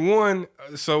 For one,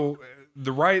 so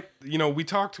the right, we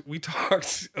talked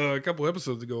a couple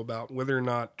episodes ago about whether or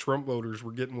not Trump voters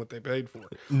were getting what they paid for.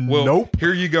 Well, nope.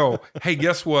 Here you go. Hey,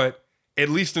 guess what? At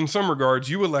least in some regards,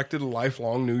 you elected a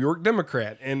lifelong New York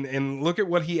Democrat, and look at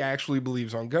what he actually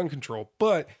believes on gun control.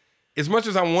 But as much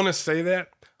as I want to say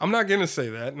that, I'm not going to say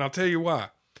that, and I'll tell you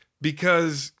why.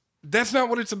 Because that's not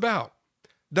what it's about.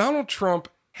 Donald Trump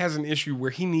has an issue where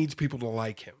he needs people to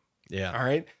like him. Yeah. All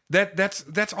right.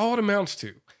 That's all it amounts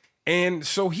to. And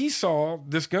so he saw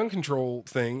this gun control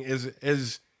thing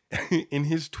as in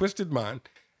his twisted mind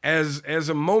as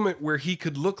a moment where he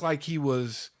could look like he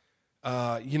was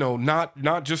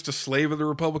not just a slave of the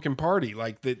Republican Party,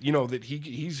 like that, that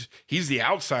he's the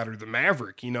outsider, the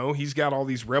maverick, he's got all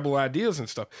these rebel ideas and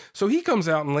stuff. So he comes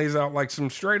out and lays out like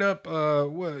some straight up,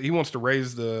 he wants to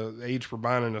raise the age for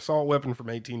buying an assault weapon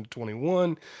from 18 to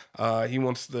 21. He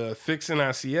wants the Fix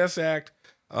NICS Act,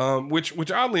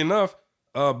 which oddly enough,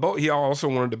 he also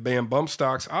wanted to ban bump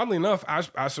stocks. Oddly enough,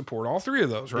 I support all three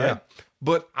of those, right? Yeah.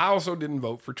 But I also didn't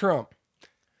vote for Trump.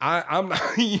 I'm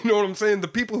not, you know what I'm saying? The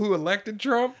people who elected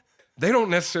Trump, they don't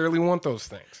necessarily want those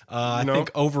things. I think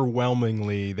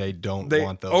overwhelmingly they don't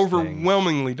want those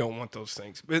overwhelmingly don't want those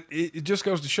things. But it just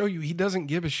goes to show you he doesn't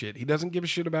give a shit. He doesn't give a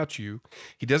shit about you.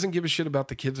 He doesn't give a shit about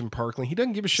the kids in Parkland. He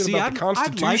doesn't give a shit about the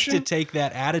Constitution. I'd like to take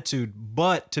that attitude,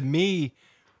 but to me,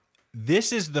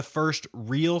 this is the first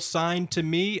real sign to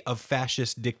me of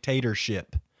fascist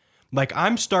dictatorship. Like,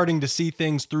 I'm starting to see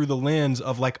things through the lens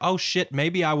of like, oh shit,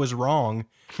 maybe I was wrong.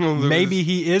 Maybe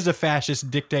he is a fascist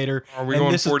dictator. Are we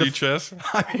going 4D chess?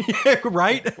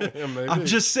 Right? Yeah, maybe. I'm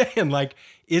just saying, like,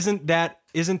 isn't that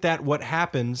what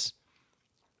happens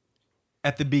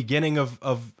at the beginning of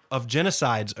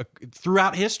genocides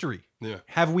throughout history? Yeah.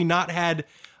 Have we not had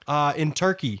in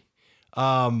Turkey,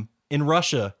 in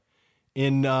Russia,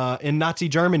 in Nazi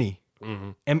Germany?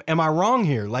 Mm-hmm. Am I wrong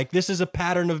here? Like, this is a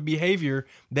pattern of behavior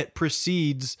that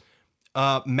precedes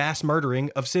mass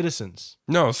murdering of citizens.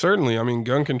 No, certainly. I mean,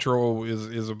 gun control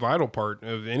is a vital part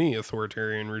of any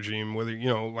authoritarian regime, whether,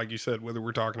 like you said, whether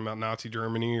we're talking about Nazi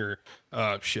Germany or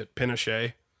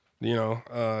Pinochet,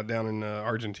 down in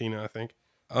Argentina, I think.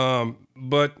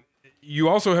 But you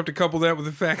also have to couple that with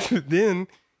the fact that then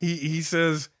he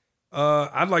says,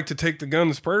 I'd like to take the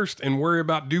guns first and worry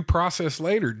about due process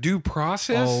later. Due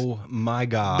process? Oh my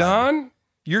God. Don,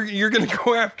 you're going to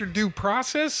go after due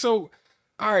process? So,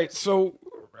 all right. So,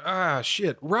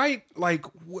 shit, right? Like,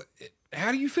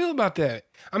 how do you feel about that?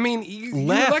 I mean, you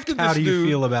elected this dude. How do you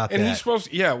feel about that? And he's supposed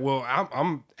to, yeah, well,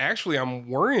 I'm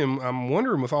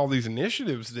wondering with all these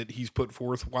initiatives that he's put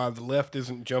forth, why the left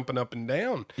isn't jumping up and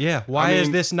down. Yeah. Why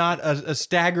is this not a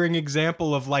staggering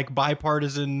example of like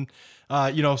bipartisan,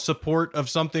 support of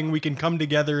something we can come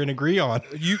together and agree on?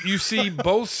 You see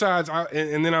both sides.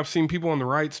 And then I've seen people on the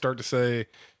right start to say,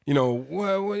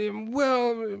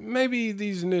 well, maybe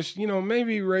these initiatives,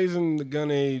 maybe raising the gun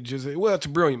age it's a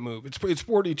brilliant move. It's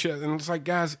for each other. And it's like,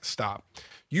 guys, stop.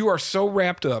 You are so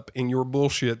wrapped up in your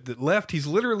bullshit that left, he's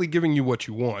literally giving you what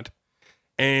you want.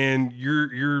 And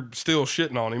you're still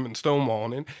shitting on him and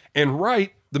stonewalling him. And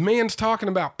right, the man's talking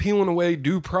about peeling away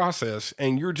due process,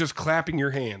 and you're just clapping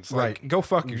your hands. Like, right. Go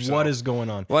fuck yourself. What is going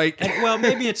on? Well,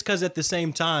 maybe it's because at the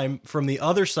same time, from the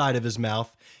other side of his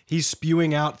mouth, he's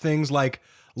spewing out things like,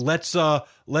 let's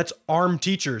arm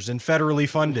teachers and federally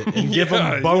fund it and give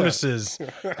them bonuses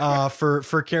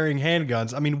for carrying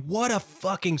handguns. I mean, what a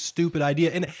fucking stupid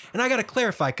idea. And I got to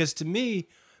clarify, because to me,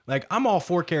 like, I'm all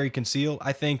for carry conceal.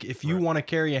 I think if you want to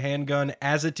carry a handgun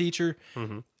as a teacher,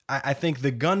 I think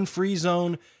the gun-free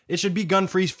zone, it should be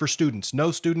gun-free for students.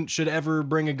 No student should ever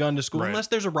bring a gun to school unless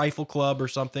there's a rifle club or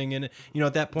something. And,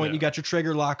 at that point, you got your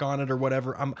trigger lock on it or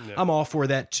whatever. I'm all for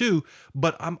that too.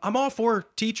 But I'm all for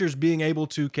teachers being able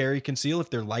to carry conceal if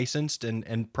they're licensed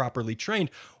and properly trained.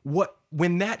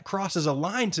 When that crosses a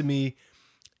line, to me,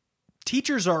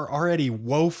 teachers are already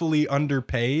woefully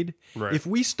underpaid. Right. If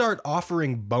we start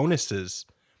offering bonuses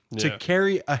to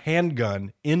carry a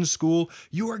handgun in school,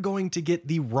 you are going to get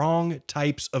the wrong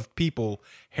types of people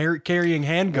carrying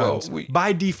handguns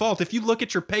by default. If you look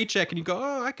at your paycheck and you go,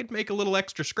 oh, I could make a little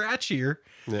extra scratch here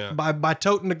by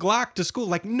toting a Glock to school.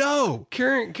 Like, no.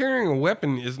 Carrying a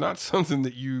weapon is not something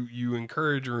that you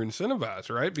encourage or incentivize,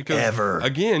 right? Because,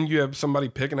 again, you have somebody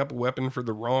picking up a weapon for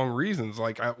the wrong reasons.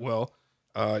 Like,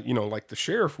 like the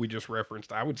sheriff we just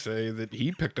referenced, I would say that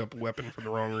he picked up a weapon for the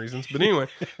wrong reasons. But anyway,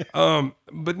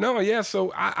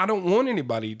 so I don't want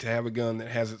anybody to have a gun that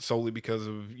has it solely because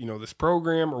of, this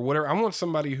program or whatever. I want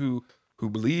somebody who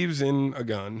believes in a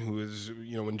gun, who is,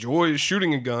 enjoys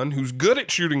shooting a gun, who's good at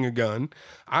shooting a gun.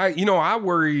 I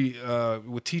worry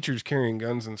with teachers carrying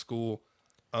guns in school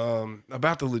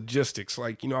about the logistics.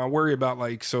 Like, I worry about,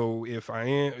 like, so if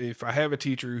I have a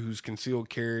teacher who's concealed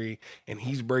carry and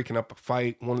he's breaking up a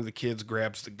fight, one of the kids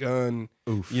grabs the gun.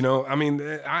 Oof.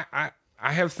 I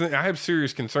have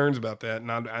serious concerns about that.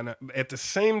 And at the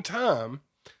same time,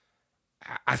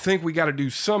 I think we got to do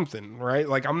something, right?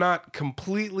 Like, I'm not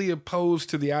completely opposed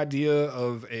to the idea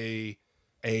of a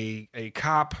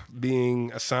cop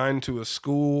being assigned to a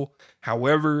school.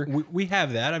 However, we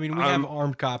have that. I mean, we have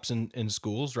armed cops in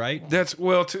schools, right? That's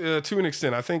to an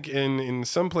extent. I think in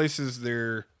some places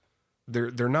they're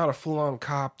not a full on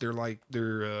cop. They're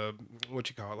what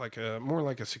you call it, like more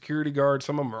like a security guard.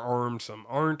 Some of them are armed, some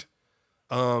aren't.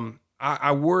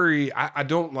 I worry. I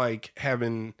don't like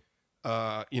having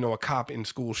a cop in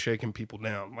school shaking people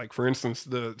down. Like, for instance,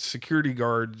 the security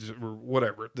guards or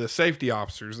whatever, the safety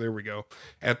officers, there we go,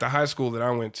 at the high school that I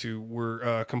went to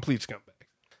were complete scumbags.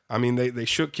 I mean, they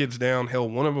shook kids down. Hell,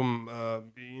 one of them,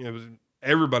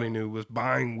 everybody knew was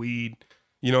buying weed,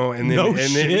 and then,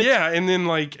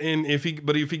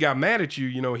 if he got mad at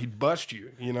you, he'd bust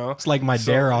you, It's like my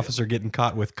DARE officer getting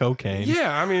caught with cocaine.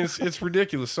 Yeah. I mean, it's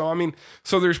ridiculous.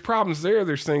 So there's problems there.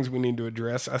 There's things we need to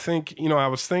address. I think, I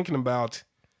was thinking about,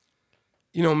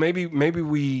 maybe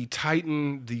we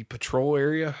tighten the patrol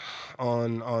area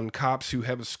on cops who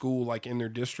have a school like in their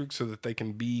district so that they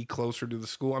can be closer to the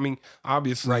school. I mean,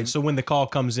 obviously, right. So when the call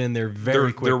comes in, they're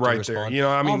very quick to right respond. There.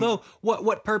 Although,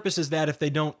 what purpose is that if they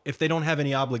don't have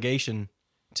any obligation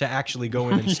to actually go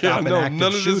in and stop an active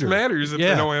none of shooter? This matters if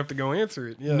they don't have to go answer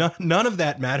it. Yeah. None of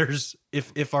that matters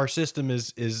if our system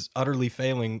is utterly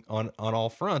failing on all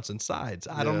fronts and sides.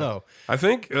 I don't know. I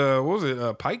think what was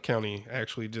it? Pike County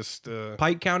actually just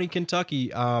Pike County, Kentucky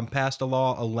passed a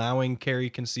law allowing carry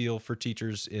conceal for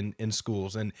teachers in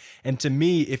schools. And to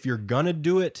me, if you're gonna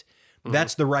do it,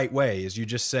 that's the right way, is you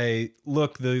just say,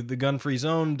 look, the gun-free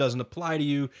zone doesn't apply to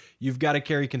you. You've got a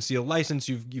carry conceal license.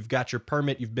 You've got your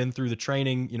permit. You've been through the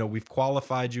training. We've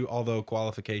qualified you, although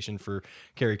qualification for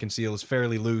carry conceal is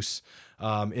fairly loose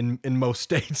in most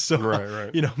states. So,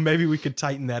 right. Maybe we could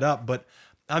tighten that up. But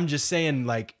I'm just saying,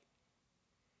 like,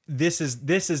 this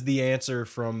is the answer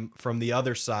from the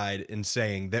other side in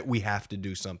saying that we have to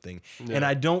do something. Yeah. And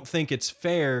I don't think it's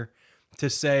fair to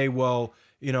say, well,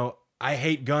 I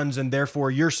hate guns and therefore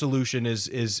your solution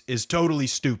is totally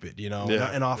stupid,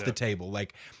 and off the table.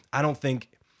 Like, I don't think,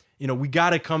 we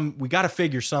gotta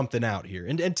figure something out here.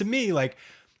 And to me, like,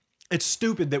 it's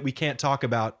stupid that we can't talk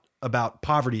about about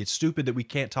poverty. It's stupid that we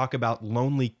can't talk about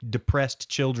lonely, depressed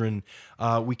children.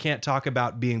 We can't talk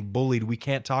about being bullied. We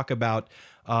can't talk about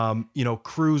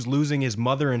Cruz losing his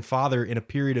mother and father in a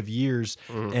period of years,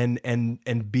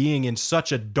 and being in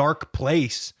such a dark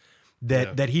place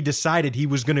that he decided he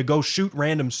was going to go shoot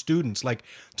random students. Like,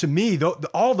 to me,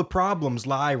 all the problems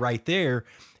lie right there.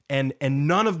 And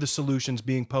none of the solutions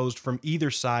being posed from either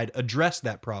side address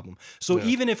that problem. So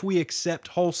even if we accept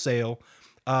wholesale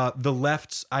the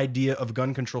left's idea of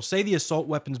gun control, say the assault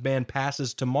weapons ban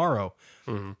passes tomorrow,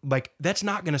 like, that's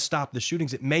not going to stop the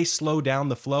shootings. It may slow down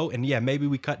the flow. And maybe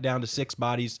we cut down to 6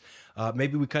 bodies.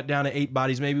 Maybe we cut down to 8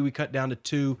 bodies. Maybe we cut down to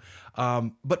 2.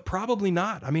 But probably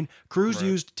not. I mean, Cruz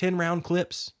used 10-round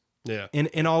clips. Yeah.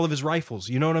 In all of his rifles.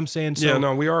 You know what I'm saying?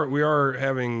 So, we are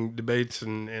having debates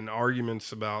and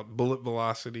arguments about bullet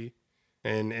velocity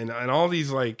and all these,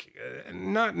 like,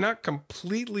 not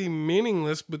completely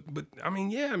meaningless, but I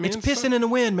mean, it's pissing in the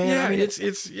wind, man. Yeah, I mean,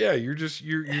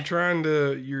 you're trying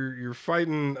to you're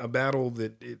fighting a battle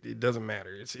that it doesn't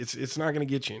matter. It's not going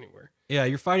to get you anywhere. Yeah,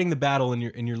 you're fighting the battle and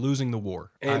you're losing the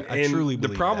war. I truly believe the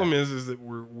problem is that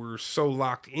we're so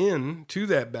locked in to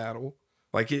that battle.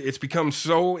 Like, it's become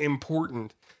so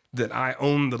important that I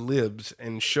own the libs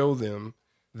and show them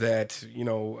that,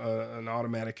 an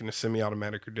automatic and a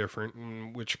semi-automatic are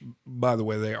different, which, by the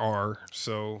way, they are.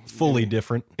 So fully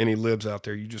different. Any libs out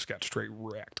there, you just got straight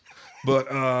wrecked. But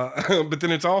but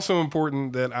then it's also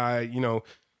important that I,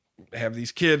 have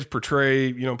these kids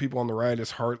portray, people on the right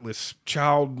as heartless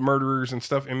child murderers and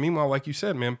stuff. And meanwhile, like you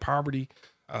said, man, poverty,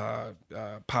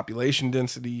 population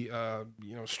density,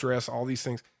 stress, all these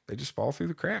things, they just fall through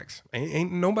the cracks.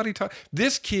 Ain't nobody talk.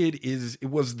 This kid it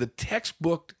was the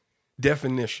textbook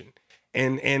definition.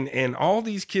 And all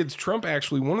these kids, Trump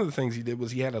actually, one of the things he did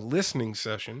was he had a listening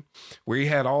session where he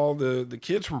had all the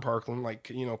kids from Parkland,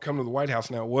 like, come to the White House.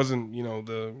 Now, it wasn't,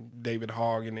 the David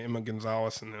Hogg and Emma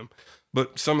Gonzalez and them,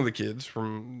 but some of the kids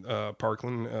from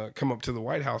Parkland come up to the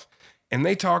White House, and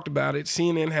they talked about it.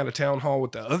 CNN had a town hall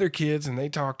with the other kids, and they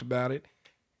talked about it.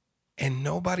 And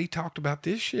nobody talked about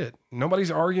this shit.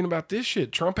 Nobody's arguing about this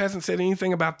shit. Trump hasn't said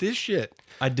anything about this shit.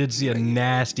 I did see a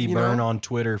nasty burn on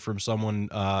Twitter from someone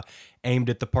aimed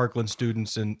at the Parkland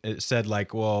students, and it said,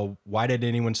 like, well, why did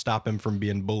anyone stop him from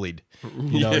being bullied?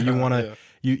 You want to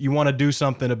you want to do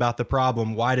something about the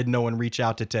problem. Why did no one reach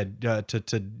out to Ted to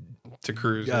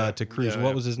Cruz? To Cruz.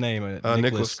 What was his name?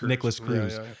 Nicholas Cruz. Nicholas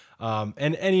Cruz.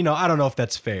 And I don't know if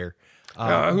that's fair.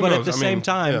 But knows? At the same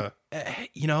time,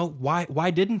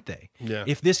 why didn't they? Yeah.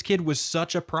 If this kid was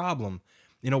such a problem,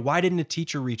 why didn't a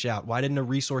teacher reach out? Why didn't a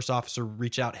resource officer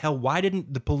reach out? Hell, why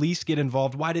didn't the police get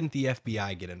involved? Why didn't the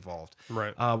FBI get involved?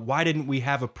 Right. Why didn't we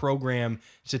have a program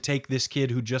to take this kid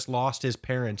who just lost his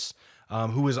parents,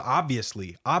 who was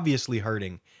obviously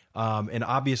hurting, and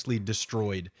obviously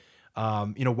destroyed?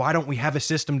 Why don't we have a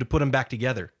system to put them back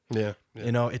together? Yeah.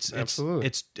 Absolutely.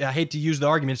 It's I hate to use the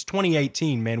argument. It's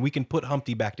 2018, man. We can put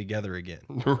Humpty back together again.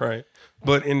 Right.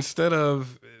 But this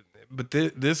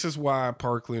is why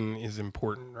Parkland is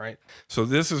important, right? So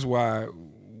this is why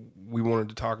we wanted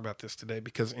to talk about this today,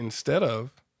 because instead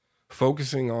of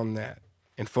focusing on that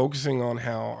and focusing on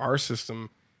how our system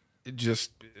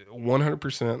just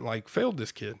 100% like failed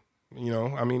this kid, I don't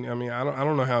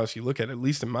know how else you look at it, at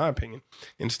least in my opinion.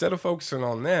 Instead of focusing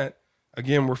on that,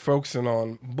 again, we're focusing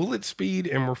on bullet speed,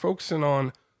 and we're focusing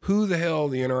on who the hell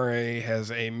the NRA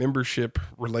has a membership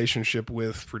relationship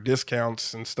with for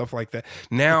discounts and stuff like that.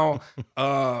 Now,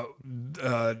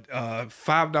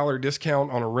 $5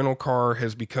 discount on a rental car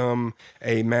has become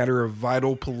a matter of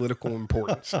vital political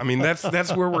importance. I mean,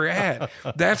 that's where we're at.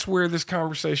 That's where this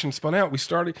conversation spun out. We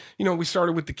started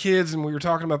with the kids, and we were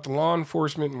talking about the law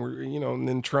enforcement, and and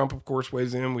then Trump, of course,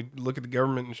 weighs in. We look at the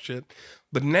government and shit.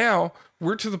 But now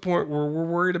we're to the point where we're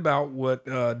worried about what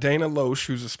Dana Loesch,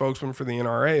 who's a spokesman for the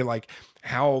NRA, like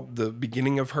how the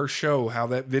beginning of her show, how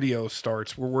that video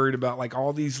starts. We're worried about like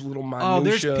all these little minutia. Oh,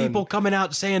 there's people coming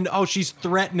out saying, oh, she's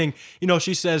threatening.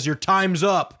 She says your time's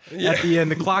up at the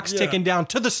end. The clock's ticking down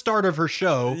to the start of her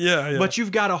show. Yeah. But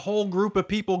you've got a whole group of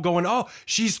people going, oh,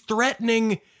 she's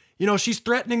threatening. She's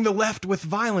threatening the left with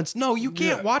violence. No, you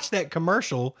can't watch that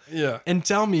commercial and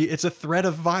tell me it's a threat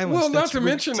of violence. Well, not to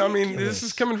mention, this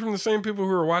is coming from the same people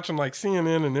who are watching like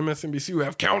CNN and MSNBC, who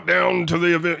have countdown to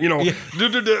the event,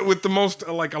 with the most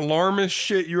like alarmist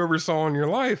shit you ever saw in your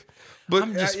life. But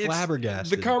I'm just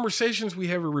flabbergasted. The conversations we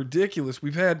have are ridiculous.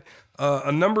 We've had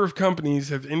a number of companies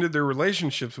have ended their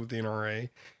relationships with the NRA.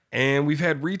 And we've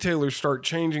had retailers start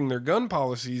changing their gun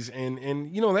policies, and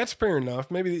that's fair enough.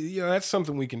 Maybe that's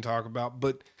something we can talk about.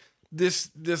 But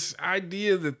this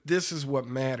idea that this is what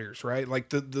matters, right? Like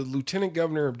the lieutenant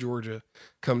governor of Georgia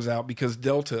comes out because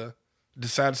Delta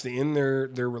decides to end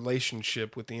their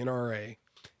relationship with the NRA.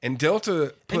 And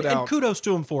Delta put out... And kudos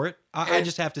to him for it. I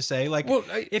just have to say, like,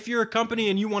 if you're a company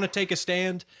and you want to take a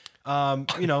stand,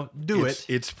 do it.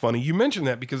 It's funny you mentioned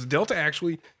that because Delta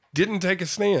actually didn't take a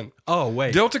stand. Oh,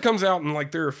 wait. Delta comes out in,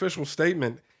 like, their official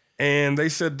statement, and they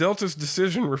said Delta's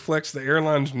decision reflects the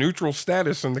airline's neutral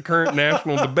status in the current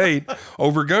national debate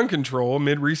over gun control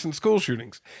amid recent school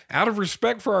shootings. Out of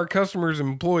respect for our customers and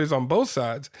employees on both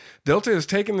sides, Delta has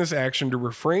taken this action to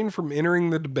refrain from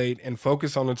entering the debate and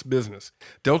focus on its business.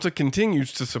 Delta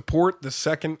continues to support the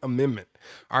Second Amendment.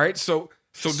 All right, so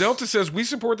Delta says we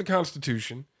support the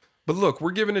Constitution, but look, we're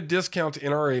giving a discount to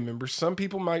NRA members. Some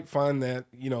people might find that,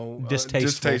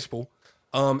 distasteful.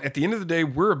 At the end of the day,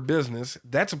 we're a business.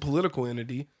 That's a political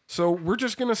entity. So we're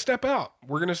just going to step out.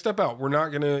 We're going to step out. We're not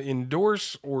going to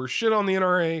endorse or shit on the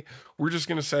NRA. We're just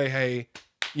going to say, hey,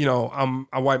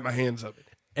 I wipe my hands of it.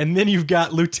 And then you've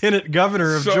got Lieutenant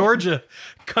Governor of Georgia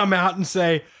come out and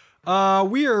say,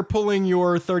 we are pulling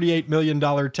your $38 million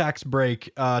tax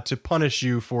break to punish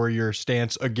you for your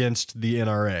stance against the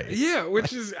NRA. Yeah,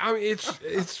 which is,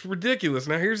 it's ridiculous.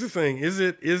 Now, here's the thing. Is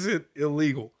it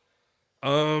illegal?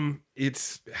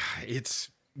 It's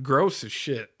gross as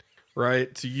shit,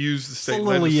 right? To use the state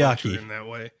legislature in that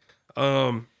way.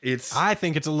 I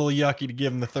think it's a little yucky to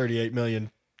give them the $38 million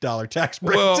tax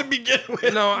break to begin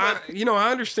with. No,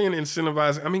 I understand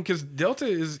incentivizing. I mean, because Delta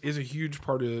is a huge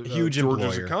part of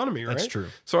Georgia's economy, right? That's true.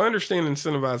 So I understand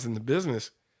incentivizing the business.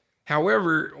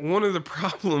 However, one of the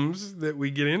problems that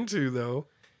we get into, though,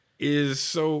 is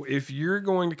so if you're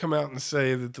going to come out and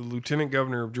say that the lieutenant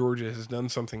governor of Georgia has done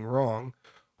something wrong,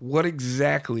 what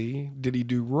exactly did he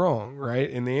do wrong, right?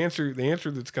 And the answer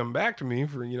that's come back to me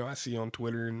for, I see on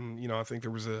Twitter and, I think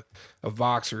there was a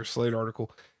Vox or a Slate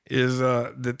article, is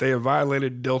that they have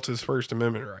violated Delta's First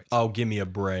Amendment rights. Oh, give me a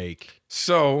break.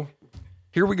 So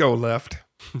here we go, left.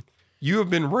 You have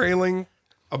been railing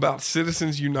about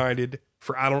Citizens United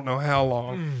for I don't know how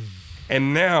long.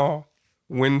 And now...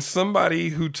 when somebody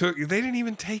they didn't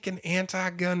even take an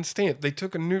anti-gun stance. They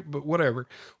took but whatever.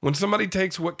 When somebody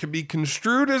takes what could be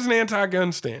construed as an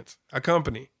anti-gun stance, a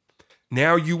company,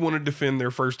 now you want to defend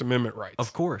their First Amendment rights.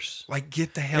 Of course. Like,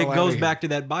 get the hell out of here. It goes back to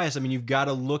that bias. I mean, you've got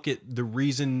to look at the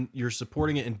reason you're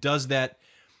supporting it, and does that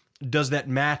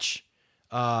match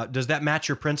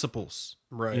your principles?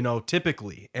 Right.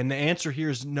 Typically. And the answer here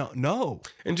is no.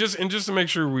 And just to make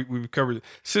sure we've covered it,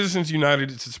 Citizens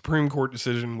United, it's a Supreme Court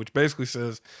decision, which basically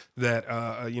says that,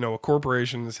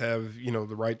 corporations have,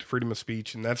 the right to freedom of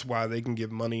speech. And that's why they can give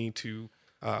money to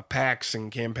PACs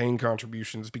and campaign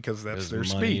contributions because that's their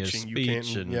speech. And you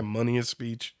can't, money is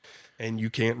speech and you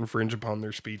can't infringe upon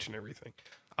their speech and everything.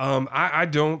 To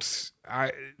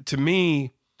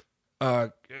me,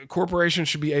 corporations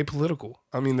should be apolitical.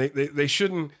 I mean, they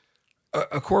shouldn't.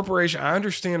 A corporation, I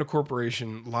understand a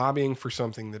corporation lobbying for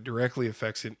something that directly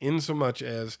affects it in so much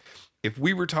as if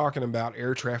we were talking about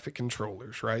air traffic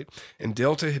controllers, right? And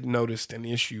Delta had noticed an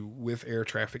issue with air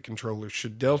traffic controllers.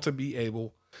 Should Delta be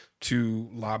able to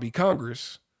lobby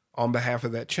Congress on behalf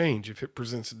of that change if it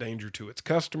presents a danger to its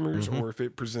customers or if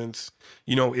it presents,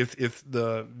 if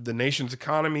the nation's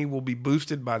economy will be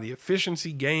boosted by the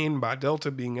efficiency gained by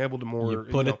Delta being able to more... You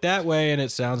put it that way and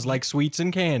it sounds like sweets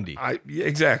and candy.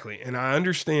 Exactly. And I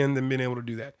understand them being able to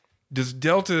do that. Does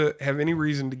Delta have any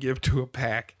reason to give to a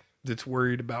PAC that's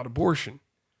worried about abortion?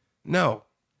 No.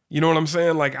 You know what I'm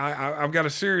saying? Like, I've got a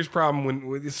serious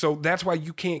problem so that's why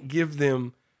you can't give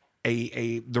them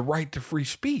the right to free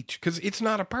speech because it's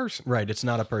not a person. Right, it's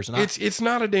not a person. It's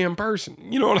not a damn person.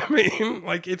 You know what I mean?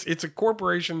 Like it's a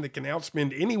corporation that can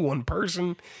outspend any one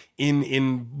person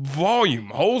in volume,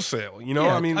 wholesale.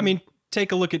 I mean,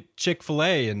 take a look at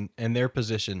Chick-fil-A and their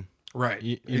position.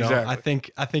 Right.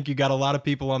 Exactly. I think you got a lot of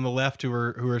people on the left who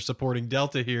are supporting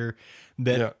Delta here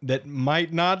that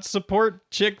might not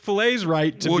support Chick-fil-A's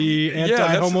right to be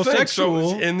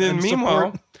anti-homosexual. And then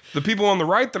meanwhile, the people on the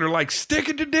right that are like, stick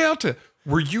it to Delta.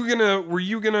 Were you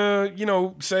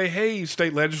gonna, say, hey,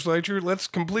 state legislature, let's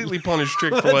completely punish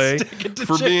Chick-fil-A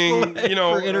for being,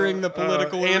 for entering the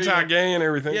political anti-gay and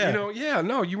everything.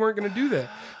 No, you weren't gonna do that.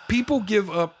 People give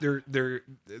up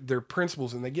their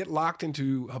principles and they get locked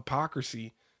into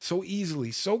hypocrisy so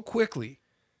easily, so quickly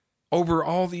over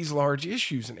all these large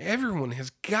issues. And everyone has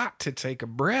got to take a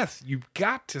breath. You've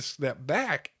got to step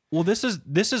back. Well, this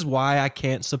is why I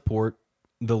can't support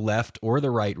the left or the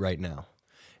right now.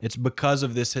 It's because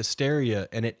of this hysteria,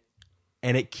 and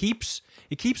it keeps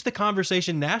the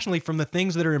conversation nationally from the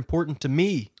things that are important to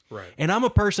me. Right. And I'm a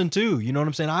person too. You know what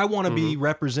I'm saying? I want to be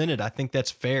represented. I think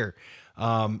that's fair.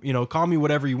 You know, call me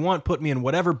whatever you want, put me in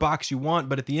whatever box you want.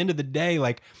 But at the end of the day,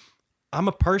 like, I'm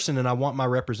a person and I want my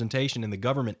representation in the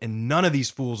government, and none of these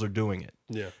fools are doing it.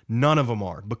 Yeah. None of them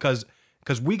are, because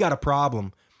we got a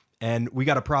problem, and we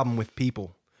got a problem with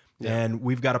people, and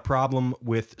we've got a problem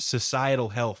with societal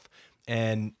health,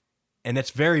 and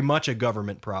it's very much a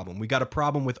government problem. We got a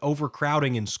problem with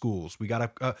overcrowding in schools. We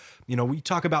got you know, we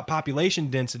talk about population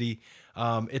density.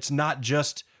 It's not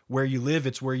just where you live,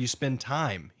 it's where you spend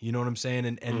time. You know what I'm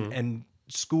saying? And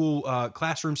school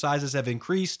classroom sizes have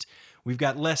increased. We've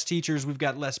got less teachers. We've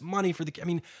got less money for I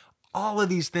mean, all of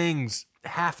these things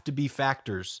have to be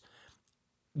factors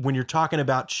when you're talking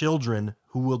about children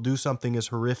who will do something as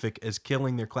horrific as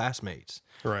killing their classmates.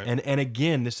 Right. And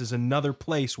again, this is another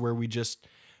place where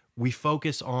we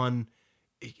focus on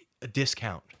a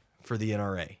discount for the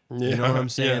NRA. Yeah. You know what I'm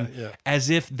saying? Yeah.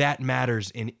 As if that matters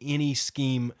in any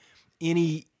scheme,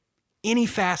 any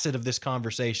facet of this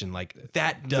conversation. Like,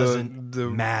 that doesn't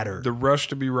matter. The rush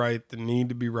to be right, the need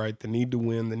to be right, the need to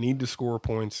win, the need to score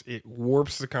points, it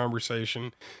warps the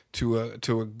conversation to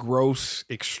a gross,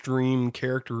 extreme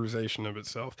characterization of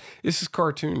itself. This is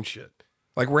cartoon shit.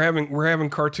 Like, we're having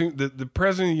cartoon. The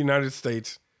president of the United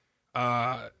States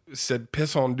said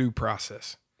piss on due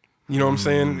process. You know what I'm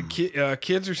saying?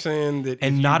 Kids are saying that,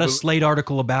 and not a Slate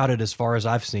article about it, as far as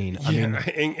I've seen. I mean,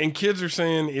 and kids are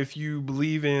saying, if you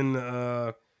believe in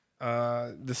the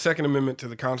Second Amendment to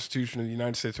the Constitution of the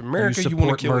United States of America, you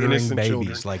want to kill innocent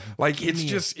babies. Children. Like it's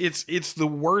just it's the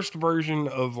worst version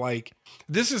of, like,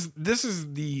 this is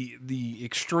the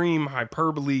extreme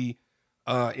hyperbole,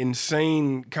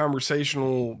 insane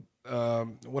conversational.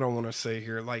 What I want to say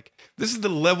here, like, this is the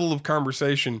level of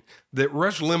conversation that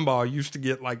Rush Limbaugh used to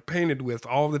get, like, painted with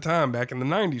all the time back in the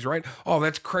 90s, right? Oh,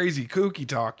 that's crazy kooky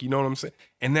talk. You know what I'm saying?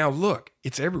 And now look,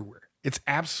 it's everywhere. It's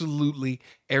absolutely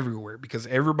everywhere, because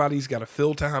everybody's got to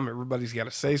fill time. Everybody's got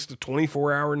to say it's the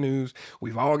 24-hour news.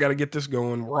 We've all got to get this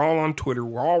going. We're all on Twitter.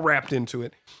 We're all wrapped into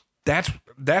it.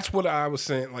 That's what I was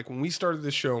saying. Like, when we started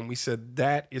this show and we said,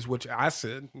 that is what I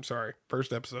said. I'm sorry,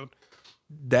 first episode.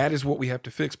 That is what we have to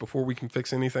fix before we can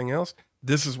fix anything else.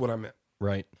 This is what I meant.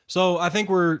 Right. So I think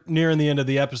we're nearing the end of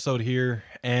the episode here.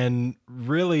 And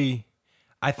really,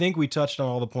 I think we touched on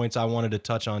all the points I wanted to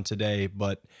touch on today.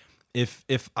 But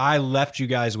if I left you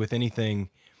guys with anything,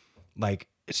 like,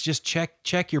 it's just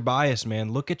check your bias,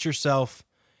 man. Look at yourself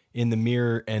in the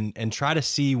mirror and try to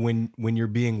see when you're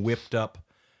being whipped up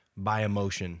by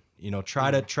emotion. You know, try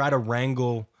to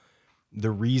wrangle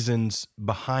the reasons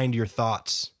behind your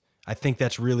thoughts. I think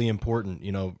that's really important,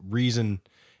 you know, reason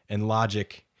and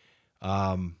logic,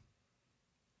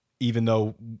 even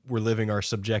though we're living our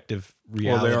subjective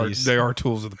realities. Well, they are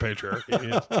tools of the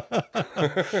patriarchy.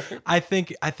 Yes. I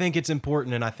think it's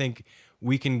important, and I think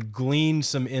we can glean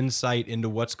some insight into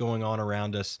what's going on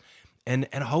around us, and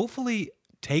hopefully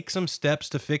take some steps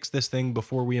to fix this thing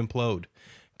before we implode,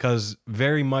 because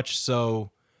very much so,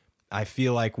 I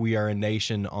feel like we are a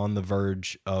nation on the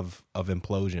verge of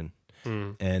implosion.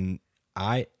 And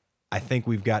I think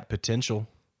we've got potential.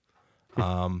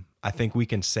 I think we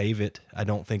can save it. I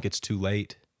don't think it's too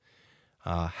late.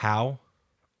 How?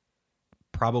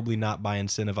 Probably not by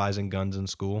incentivizing guns in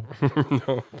school.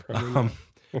 No, probably not.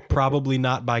 Probably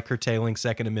not by curtailing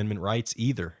Second Amendment rights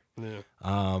either.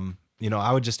 Yeah. You know,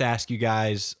 I would just ask you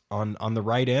guys on the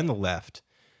right and the left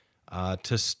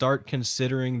to start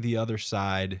considering the other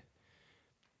side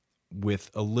with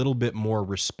a little bit more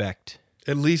respect.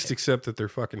 At least accept that they're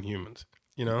fucking humans,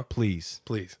 you know? Please.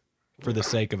 For the Yeah.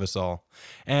 sake of us all.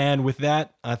 And with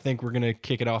that, I think we're going to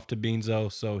kick it off to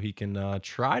Beanzo so he can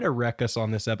try to wreck us on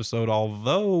this episode,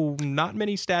 although not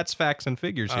many stats, facts, and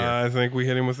figures here. I think we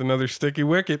hit him with another sticky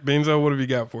wicket. Beanzo, what have you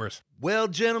got for us? Well,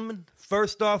 gentlemen,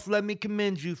 first off, let me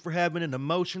commend you for having an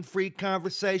emotion-free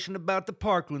conversation about the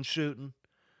Parkland shooting.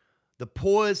 The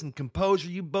poise and composure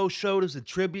you both showed is a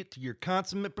tribute to your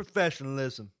consummate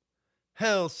professionalism.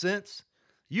 Hell, since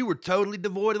you were totally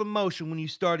devoid of emotion when you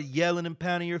started yelling and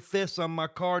pounding your fists on my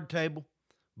card table.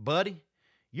 Buddy,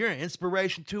 you're an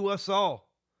inspiration to us all.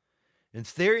 In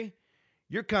theory,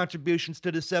 your contributions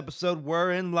to this episode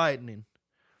were enlightening.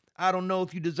 I don't know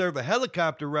if you deserve a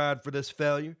helicopter ride for this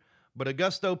failure, but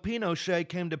Augusto Pinochet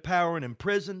came to power and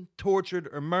imprisoned, tortured,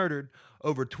 or murdered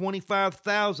over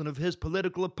 25,000 of his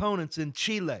political opponents in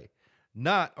Chile,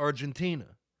 not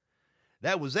Argentina.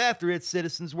 That was after its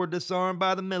citizens were disarmed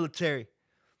by the military.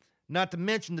 Not to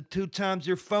mention the 2 times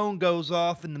your phone goes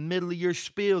off in the middle of your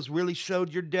spiels really showed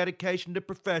your dedication to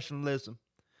professionalism.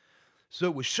 So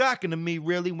it was shocking to me,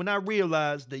 really, when I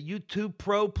realized that you 2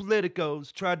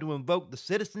 pro-politicos tried to invoke the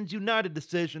Citizens United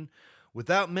decision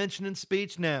without mentioning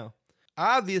speech now.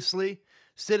 Obviously,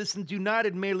 Citizens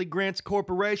United merely grants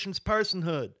corporations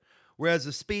personhood, whereas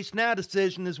a speech now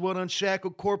decision is what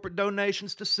unshackled corporate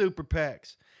donations to super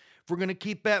PACs. If we're going to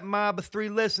keep that mob of 3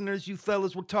 listeners you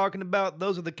fellas were talking about,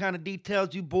 those are the kind of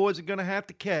details you boys are going to have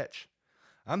to catch.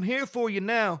 I'm here for you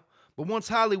now, but once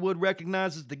Hollywood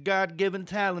recognizes the God-given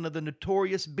talent of the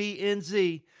notorious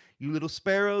BNZ, you little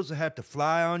sparrows will have to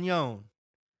fly on your own.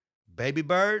 Baby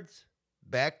birds,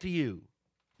 back to you.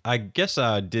 I guess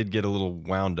I did get a little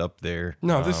wound up there.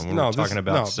 No, this when no, we're talking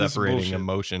about this is separating bullshit.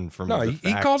 emotion from No, the he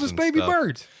facts called us and baby stuff.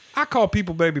 birds. I call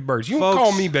people baby birds. You Folks, don't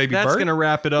call me baby bird. That's going to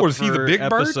wrap it up What, is he for the big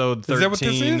bird? episode 13 Is that what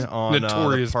this is? on the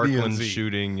Notorious Parkland BNZ.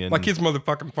 shooting. And Like his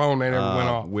motherfucking phone ain't ever went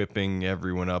off. Whipping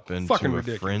everyone up into Fucking a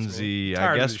ridiculous, frenzy. man. Tired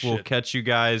I of guess this we'll shit. catch you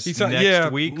guys He's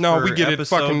next week No, for we get it.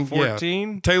 episode Fucking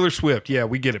 14. Yeah. Taylor Swift. Yeah,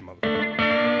 we get it, motherfucker.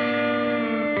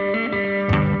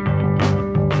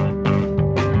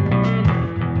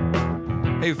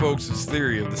 Hey folks, it's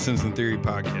Theory of the Sense and Theory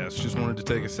podcast. Just wanted to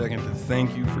take a second to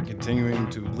thank you for continuing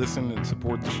to listen and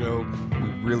support the show. We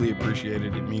really appreciate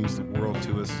it. It means the world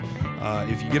to us.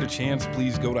 If you get a chance,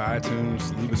 please go to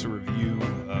iTunes, leave us a review,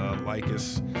 like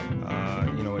us.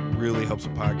 It really helps the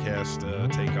podcast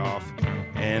take off.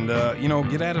 And,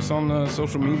 get at us on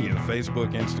social media,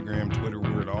 Facebook, Instagram, Twitter.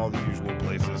 We're at all the usual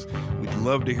places. We'd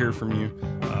love to hear from you.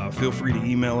 Feel free to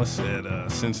email us at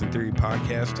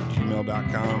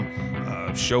senseandtheorypodcast@gmail.com.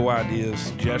 Show ideas,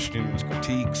 suggestions,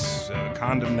 critiques,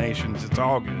 condemnations. It's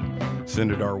all good. Send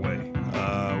it our way.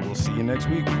 We'll see you next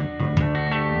week.